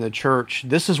home, in the church.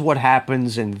 This is what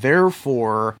happens, and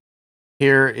therefore,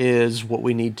 here is what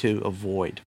we need to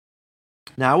avoid.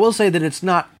 Now, I will say that it's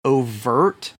not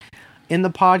overt in the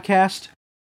podcast,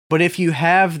 but if you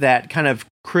have that kind of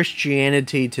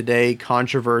Christianity Today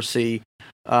controversy,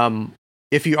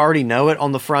 if you already know it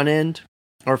on the front end,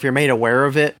 or if you're made aware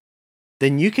of it,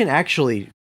 then you can actually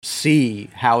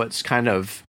see how it's kind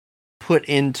of put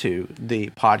into the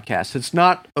podcast. It's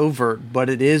not overt, but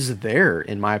it is there,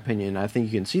 in my opinion. I think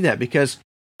you can see that because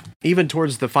even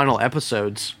towards the final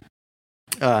episodes,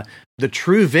 the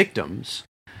true victims,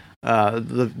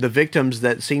 the victims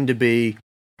that seem to be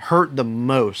hurt the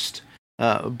most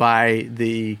by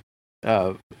the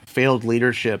failed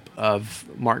leadership of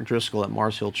Mark Driscoll at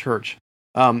Mars Hill Church,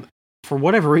 for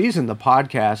whatever reason, the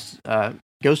podcast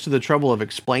goes to the trouble of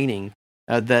explaining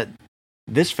that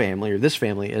this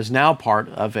family is now part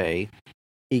of a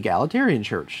egalitarian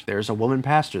church. There's a woman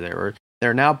pastor there, or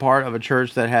they're now part of a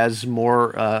church that has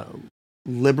more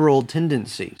liberal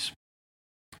tendencies.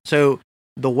 So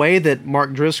the way that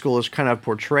Mark Driscoll is kind of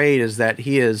portrayed is that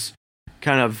he is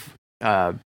kind of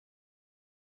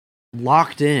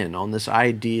locked in on this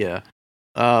idea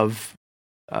of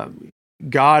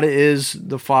God is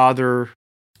the Father,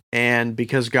 and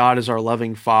because God is our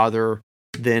loving Father,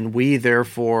 then we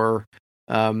therefore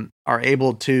are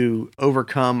able to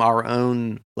overcome our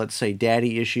own, let's say,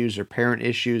 daddy issues or parent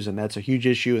issues, and that's a huge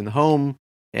issue in the home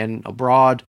and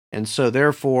abroad. And so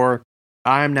therefore,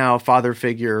 I'm now a father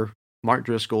figure, Mark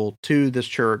Driscoll, to this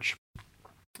church,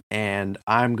 and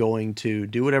I'm going to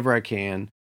do whatever I can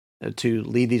to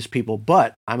lead these people,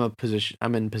 but I'm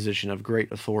in position of great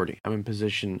authority. I'm in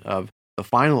position of the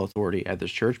final authority at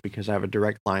this church because I have a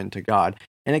direct line to God.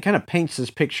 And it kind of paints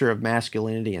this picture of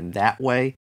masculinity in that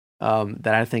way.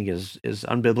 that I think is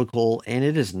unbiblical, and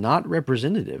it is not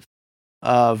representative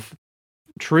of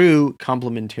true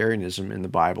complementarianism in the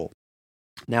Bible.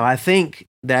 Now, I think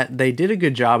that they did a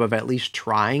good job of at least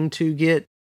trying to get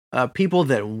people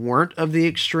that weren't of the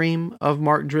extreme of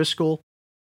Mark Driscoll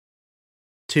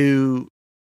to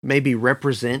maybe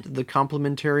represent the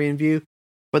complementarian view.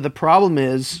 But the problem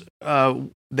is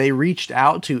they reached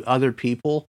out to other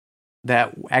people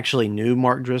that actually knew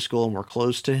Mark Driscoll and were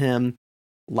close to him.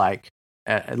 Like,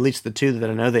 at least the two that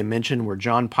I know they mentioned were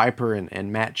John Piper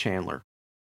and Matt Chandler.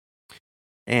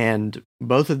 And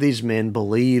both of these men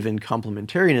believe in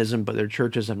complementarianism, but their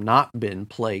churches have not been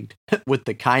plagued with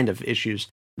the kind of issues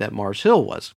that Mars Hill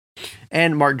was.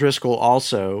 And Mark Driscoll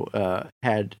also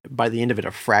had, by the end of it,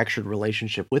 a fractured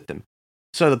relationship with them.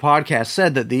 So the podcast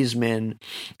said that these men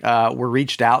were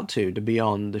reached out to be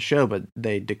on the show, but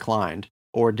they declined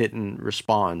or didn't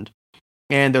respond.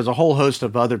 And there's a whole host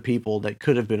of other people that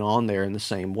could have been on there in the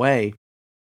same way.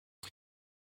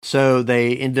 So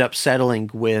they ended up settling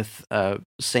with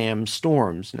Sam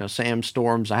Storms. Now, Sam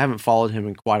Storms, I haven't followed him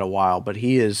in quite a while, but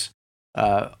he is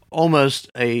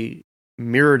almost a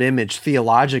mirrored image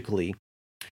theologically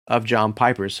of John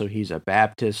Piper. So he's a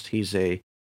Baptist, he's a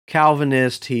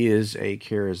Calvinist, he is a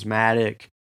charismatic,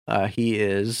 he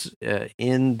is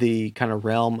in the kind of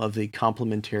realm of the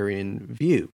complementarian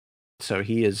view. So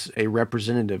he is a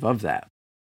representative of that.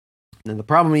 And the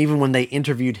problem, even when they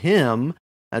interviewed him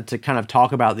to kind of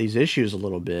talk about these issues a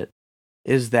little bit,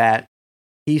 is that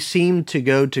he seemed to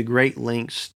go to great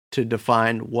lengths to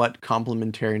define what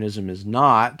complementarianism is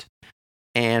not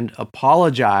and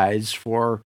apologize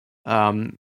for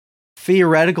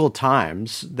theoretical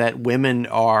times that women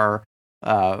are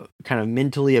kind of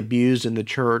mentally abused in the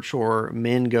church, or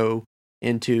men go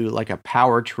into like a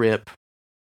power trip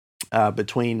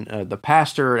between the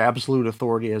pastor, absolute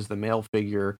authority as the male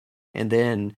figure, and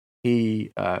then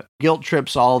he guilt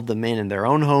trips all of the men in their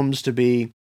own homes to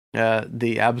be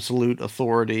the absolute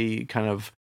authority, kind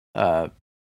of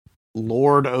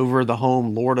lord over the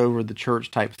home, lord over the church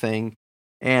type thing.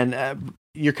 And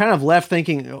you're kind of left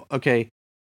thinking, okay,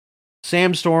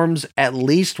 Sam Storms, at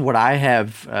least what I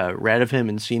have read of him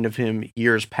and seen of him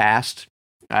years past,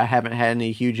 I haven't had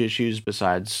any huge issues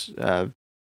besides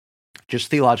just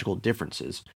theological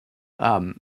differences.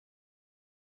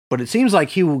 But it seems like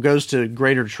he goes to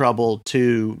greater trouble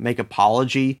to make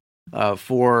apology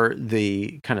for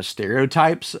the kind of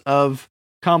stereotypes of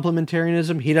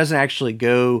complementarianism. He doesn't actually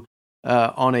go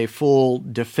on a full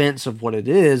defense of what it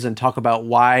is and talk about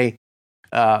why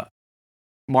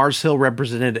Mars Hill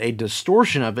represented a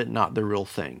distortion of it, not the real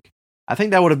thing. I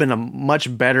think that would have been a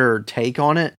much better take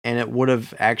on it, and it would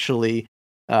have actually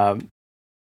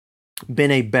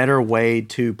been a better way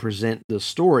to present the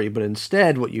story. But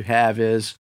instead, what you have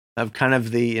is of kind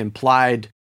of the implied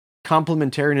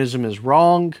complementarianism is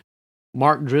wrong.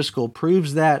 Mark Driscoll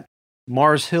proves that.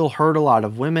 Mars Hill hurt a lot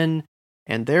of women,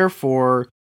 and therefore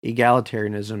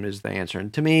egalitarianism is the answer.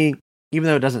 And to me, even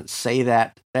though it doesn't say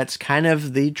that, that's kind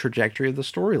of the trajectory of the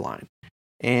storyline.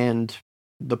 And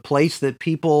the place that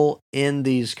people in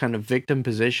these kind of victim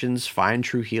positions find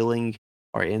true healing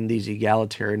are in these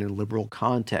egalitarian and liberal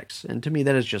contexts. And to me,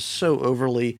 that is just so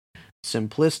overly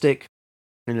simplistic,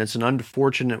 and it's an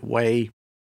unfortunate way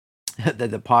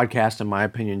that the podcast, in my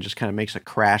opinion, just kind of makes a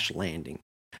crash landing.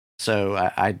 So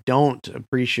I don't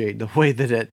appreciate the way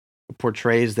that it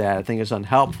portrays that. I think it's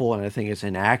unhelpful, and I think it's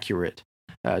inaccurate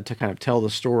to kind of tell the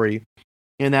story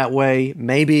in that way.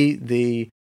 Maybe the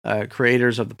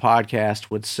creators of the podcast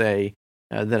would say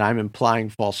that I'm implying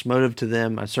false motive to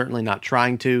them. I'm certainly not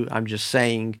trying to. I'm just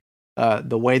saying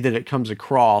the way that it comes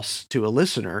across to a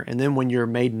listener. And then when you're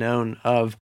made known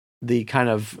of the kind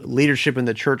of leadership in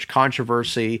the church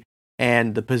controversy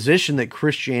and the position that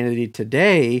Christianity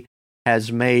today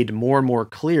has made more and more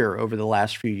clear over the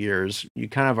last few years, you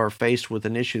kind of are faced with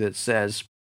an issue that says,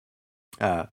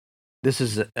 this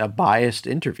is a biased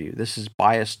interview. This is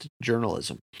biased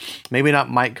journalism. Maybe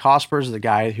not Mike Cosper's the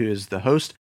guy who is the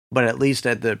host, but at least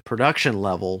at the production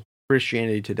level,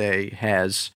 Christianity Today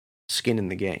has skin in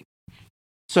the game.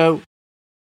 So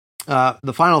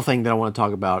the final thing that I want to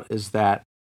talk about is that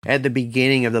at the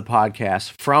beginning of the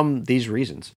podcast, from these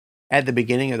reasons, at the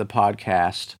beginning of the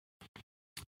podcast,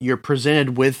 you're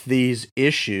presented with these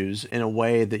issues in a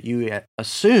way that you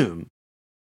assume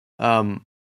that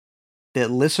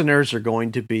listeners are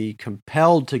going to be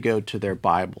compelled to go to their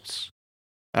Bibles.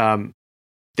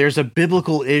 There's a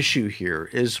biblical issue here.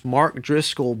 Is Mark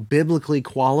Driscoll biblically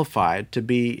qualified to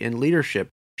be in leadership?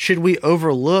 Should we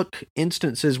overlook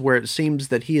instances where it seems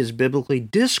that he has biblically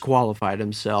disqualified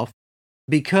himself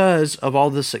because of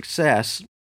all the success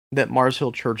that Mars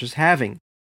Hill Church is having?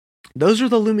 Those are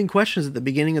the looming questions at the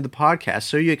beginning of the podcast.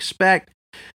 So you expect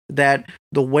that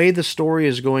the way the story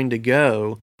is going to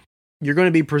go, you're going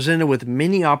to be presented with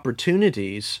many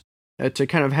opportunities to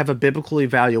kind of have a biblical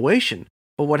evaluation.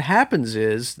 But what happens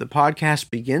is the podcast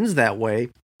begins that way,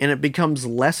 and it becomes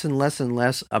less and less and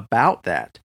less about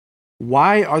that.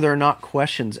 Why are there not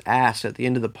questions asked at the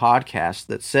end of the podcast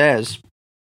that says,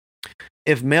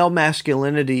 if male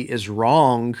masculinity is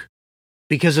wrong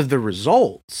because of the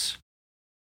results,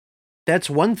 that's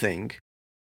one thing,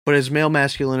 but is male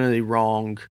masculinity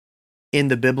wrong in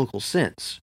the biblical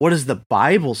sense? What does the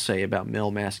Bible say about male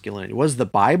masculinity? What does the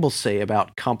Bible say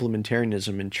about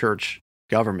complementarianism in church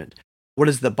government? What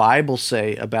does the Bible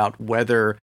say about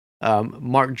whether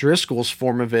Mark Driscoll's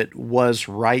form of it was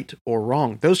right or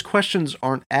wrong? Those questions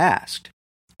aren't asked.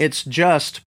 It's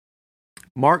just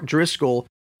Mark Driscoll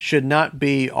should not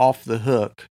be off the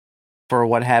hook for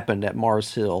what happened at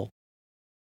Mars Hill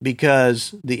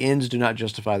because the ends do not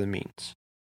justify the means.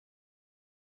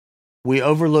 We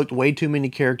overlooked way too many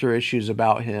character issues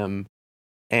about him,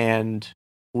 and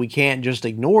we can't just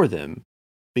ignore them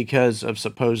because of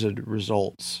supposed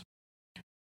results.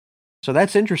 So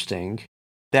that's interesting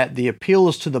that the appeal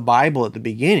is to the Bible at the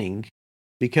beginning,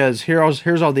 because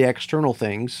here's all the external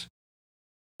things,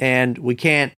 and we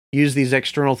can't use these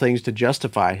external things to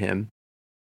justify him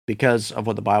because of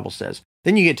what the Bible says.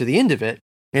 Then you get to the end of it,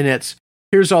 and it's,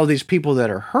 here's all these people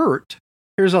that are hurt,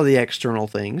 here's all the external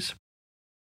things,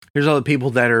 here's all the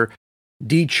people that are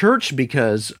de-churched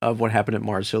because of what happened at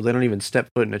Mars Hill. They don't even step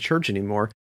foot in a church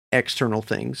anymore. External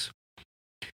things.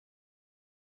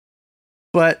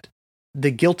 But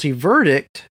the guilty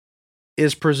verdict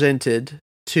is presented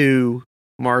to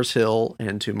Mars Hill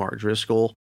and to Mark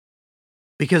Driscoll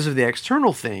because of the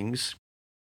external things,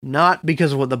 not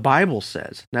because of what the Bible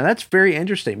says. Now that's very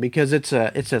interesting because it's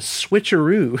a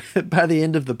switcheroo by the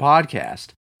end of the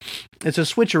podcast. It's a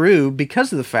switcheroo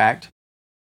because of the fact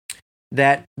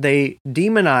that they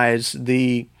demonize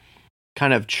the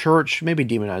kind of church, maybe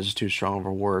demonize is too strong of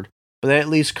a word, but they at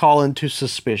least call into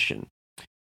suspicion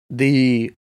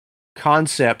the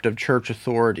concept of church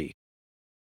authority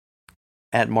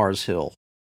at Mars Hill.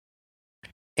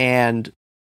 And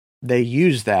they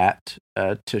use that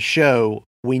to show,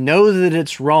 we know that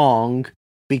it's wrong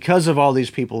because of all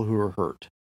these people who are hurt.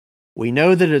 We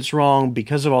know that it's wrong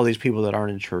because of all these people that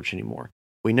aren't in church anymore.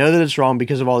 We know that it's wrong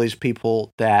because of all these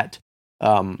people that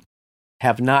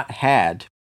have not had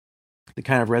the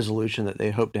kind of resolution that they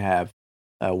hope to have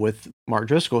with Mark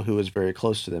Driscoll, who was very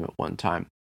close to them at one time.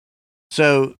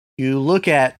 So you look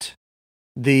at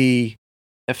the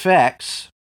effects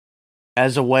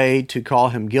as a way to call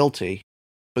him guilty,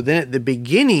 but then at the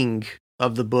beginning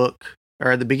of the book,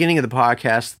 or at the beginning of the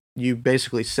podcast, you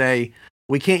basically say,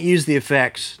 we can't use the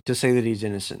effects to say that he's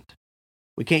innocent.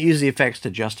 We can't use the effects to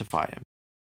justify him.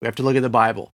 We have to look at the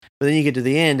Bible. But then you get to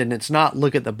the end, and it's not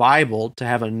look at the Bible to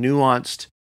have a nuanced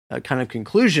kind of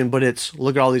conclusion, but it's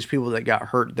look at all these people that got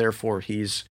hurt, therefore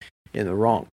he's in the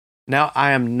wrong. Now,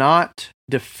 I am not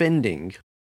defending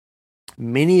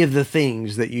many of the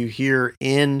things that you hear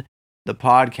in the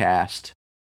podcast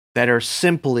that are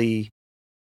simply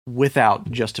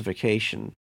without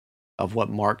justification of what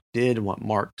Mark did and what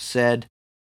Mark said,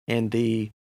 and the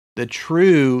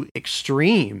true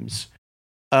extremes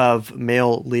of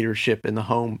male leadership in the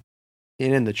home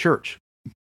and in the church.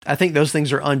 I think those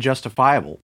things are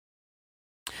unjustifiable.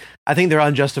 I think they're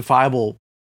unjustifiable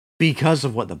because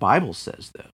of what the Bible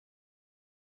says, though.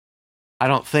 I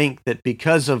don't think that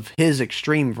because of his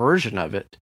extreme version of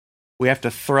it, we have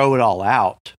to throw it all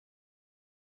out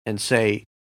and say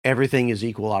everything is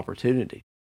equal opportunity.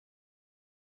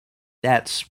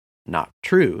 That's not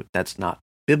true. That's not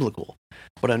biblical.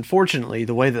 But unfortunately,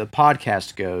 the way that the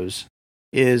podcast goes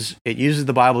is it uses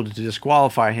the Bible to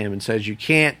disqualify him and says you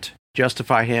can't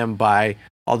justify him by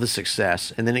all the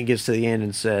success. And then it gets to the end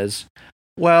and says,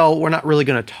 well, we're not really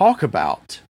going to talk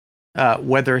about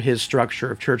whether his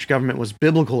structure of church government was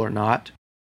biblical or not.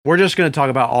 We're just going to talk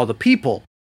about all the people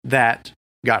that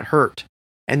got hurt.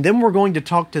 And then we're going to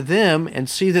talk to them and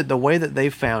see that the way that they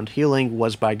found healing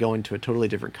was by going to a totally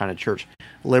different kind of church,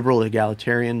 liberal,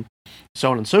 egalitarian,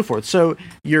 so on and so forth. So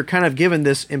you're kind of given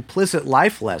this implicit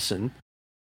life lesson.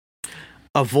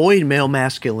 Avoid male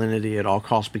masculinity at all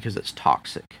costs because it's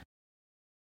toxic.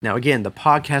 Now, again, the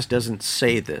podcast doesn't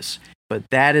say this, but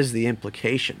that is the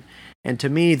implication. And to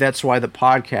me, that's why the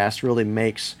podcast really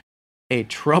makes a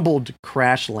troubled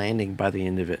crash landing by the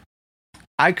end of it.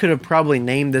 I could have probably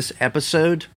named this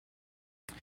episode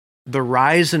The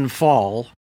Rise and Fall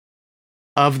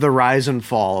of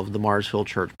the Mars Hill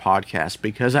Church podcast,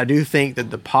 because I do think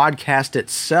that the podcast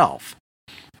itself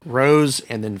rose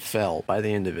and then fell by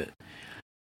the end of it.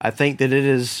 I think that it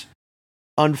is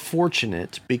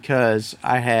unfortunate because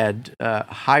I had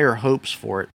higher hopes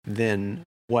for it than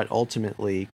what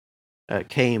ultimately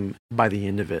came by the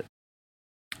end of it.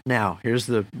 Now, here's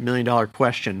the million-dollar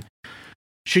question.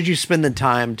 Should you spend the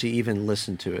time to even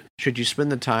listen to it? Should you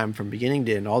spend the time from beginning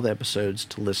to end, all the episodes,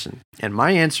 to listen? And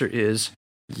my answer is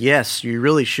yes, you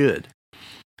really should.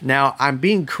 Now, I'm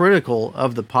being critical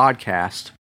of the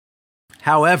podcast.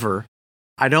 However,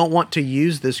 I don't want to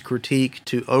use this critique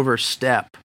to overstep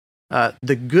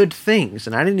the good things.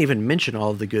 And I didn't even mention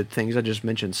all of the good things. I just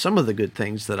mentioned some of the good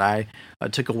things that I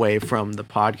took away from the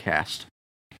podcast.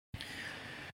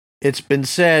 It's been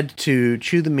said to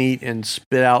chew the meat and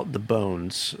spit out the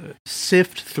bones,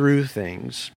 sift through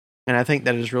things. And I think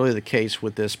that is really the case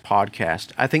with this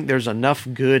podcast. I think there's enough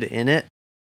good in it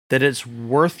that it's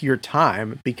worth your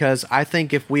time, because I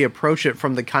think if we approach it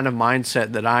from the kind of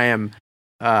mindset that I am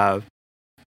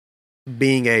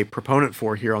being a proponent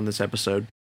for here on this episode,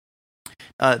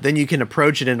 then you can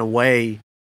approach it in a way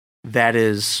that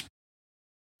is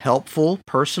helpful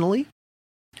personally,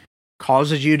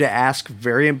 causes you to ask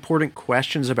very important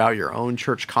questions about your own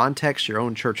church context, your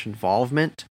own church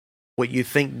involvement, what you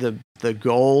think the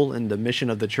goal and the mission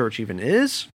of the church even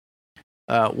is,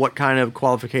 what kind of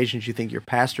qualifications you think your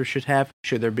pastor should have.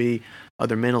 Should there be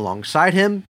other men alongside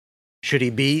him? Should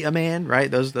he be a man, right?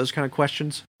 Those kind of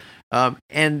questions.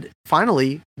 And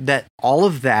finally, that all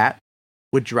of that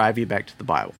would drive you back to the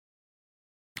Bible.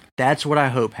 That's what I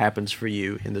hope happens for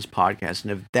you in this podcast.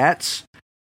 And if that's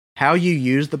how you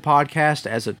use the podcast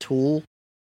as a tool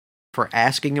for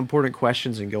asking important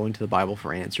questions and going to the Bible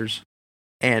for answers,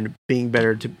 and being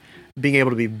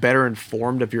able to be better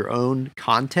informed of your own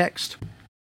context,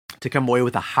 to come away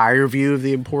with a higher view of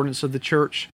the importance of the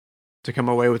church, to come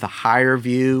away with a higher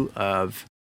view of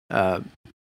a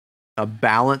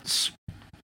balance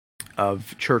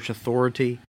of church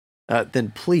authority,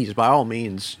 then please, by all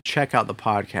means, check out the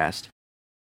podcast.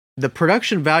 The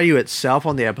production value itself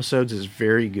on the episodes is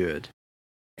very good.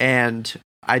 And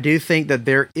I do think that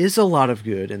there is a lot of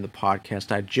good in the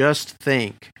podcast. I just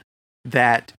think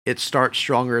that it starts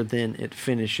stronger than it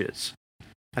finishes.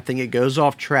 I think it goes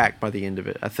off track by the end of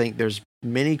it. I think there's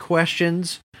many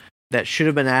questions that should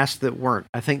have been asked that weren't.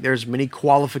 I think there's many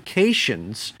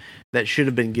qualifications that should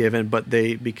have been given, but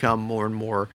they become more and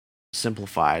more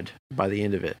simplified by the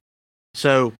end of it.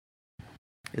 So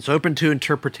it's open to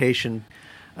interpretation.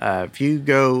 If you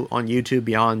go on YouTube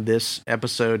beyond this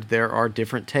episode, there are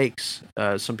different takes.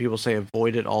 Some people say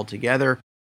avoid it altogether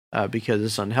because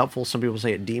it's unhelpful. Some people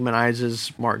say it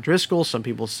demonizes Mark Driscoll. Some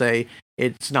people say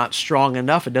it's not strong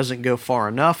enough. It doesn't go far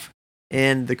enough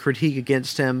in the critique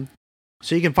against him.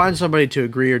 So you can find somebody to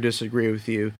agree or disagree with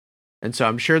you. And so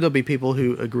I'm sure there'll be people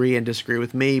who agree and disagree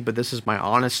with me, but this is my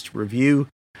honest review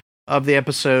of the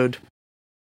episode.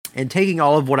 And taking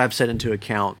all of what I've said into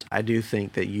account, I do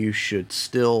think that you should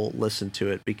still listen to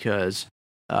it, because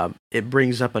it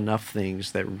brings up enough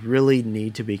things that really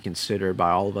need to be considered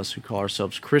by all of us who call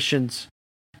ourselves Christians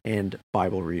and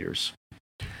Bible readers.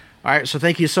 All right, so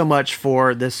thank you so much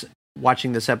for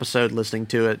watching this episode, listening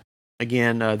to it.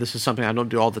 Again, this is something I don't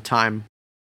do all the time.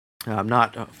 I'm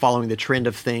not following the trend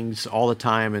of things all the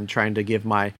time and trying to give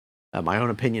my own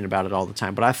opinion about it all the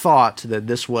time. But I thought that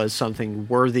this was something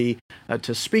worthy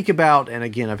to speak about. And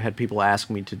again, I've had people ask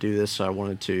me to do this, so I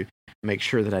wanted to make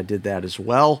sure that I did that as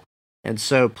well. And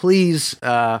so please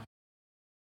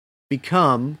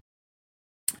become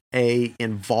a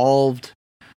involved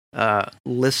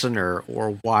listener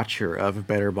or watcher of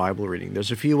Better Bible Reading.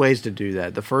 There's a few ways to do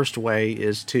that. The first way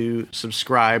is to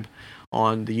subscribe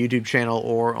on the YouTube channel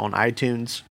or on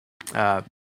iTunes.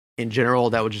 In general,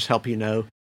 that would just help you know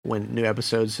when new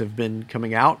episodes have been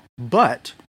coming out.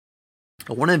 But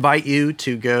I want to invite you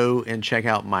to go and check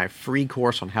out my free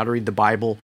course on how to read the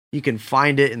Bible. You can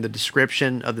find it in the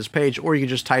description of this page, or you can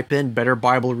just type in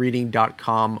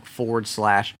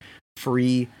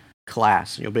betterbiblereading.com/free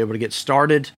class. You'll be able to get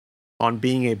started on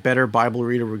being a better Bible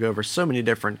reader. We go over so many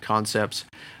different concepts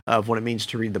of what it means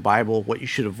to read the Bible, what you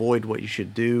should avoid, what you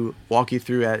should do, walk you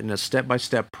through that in a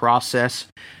step-by-step process.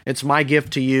 It's my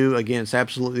gift to you. Again, it's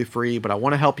absolutely free, but I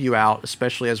want to help you out,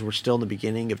 especially as we're still in the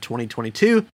beginning of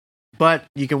 2022. But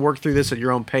you can work through this at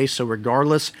your own pace, so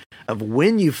regardless of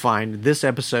when you find this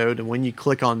episode and when you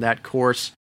click on that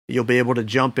course, you'll be able to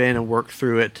jump in and work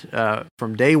through it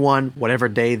from day one, whatever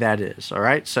day that is. All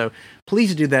right? So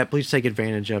please do that. Please take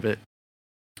advantage of it.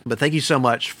 But thank you so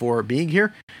much for being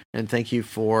here, and thank you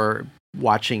for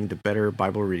watching the Better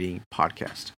Bible Reading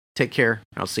podcast. Take care.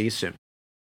 I'll see you soon.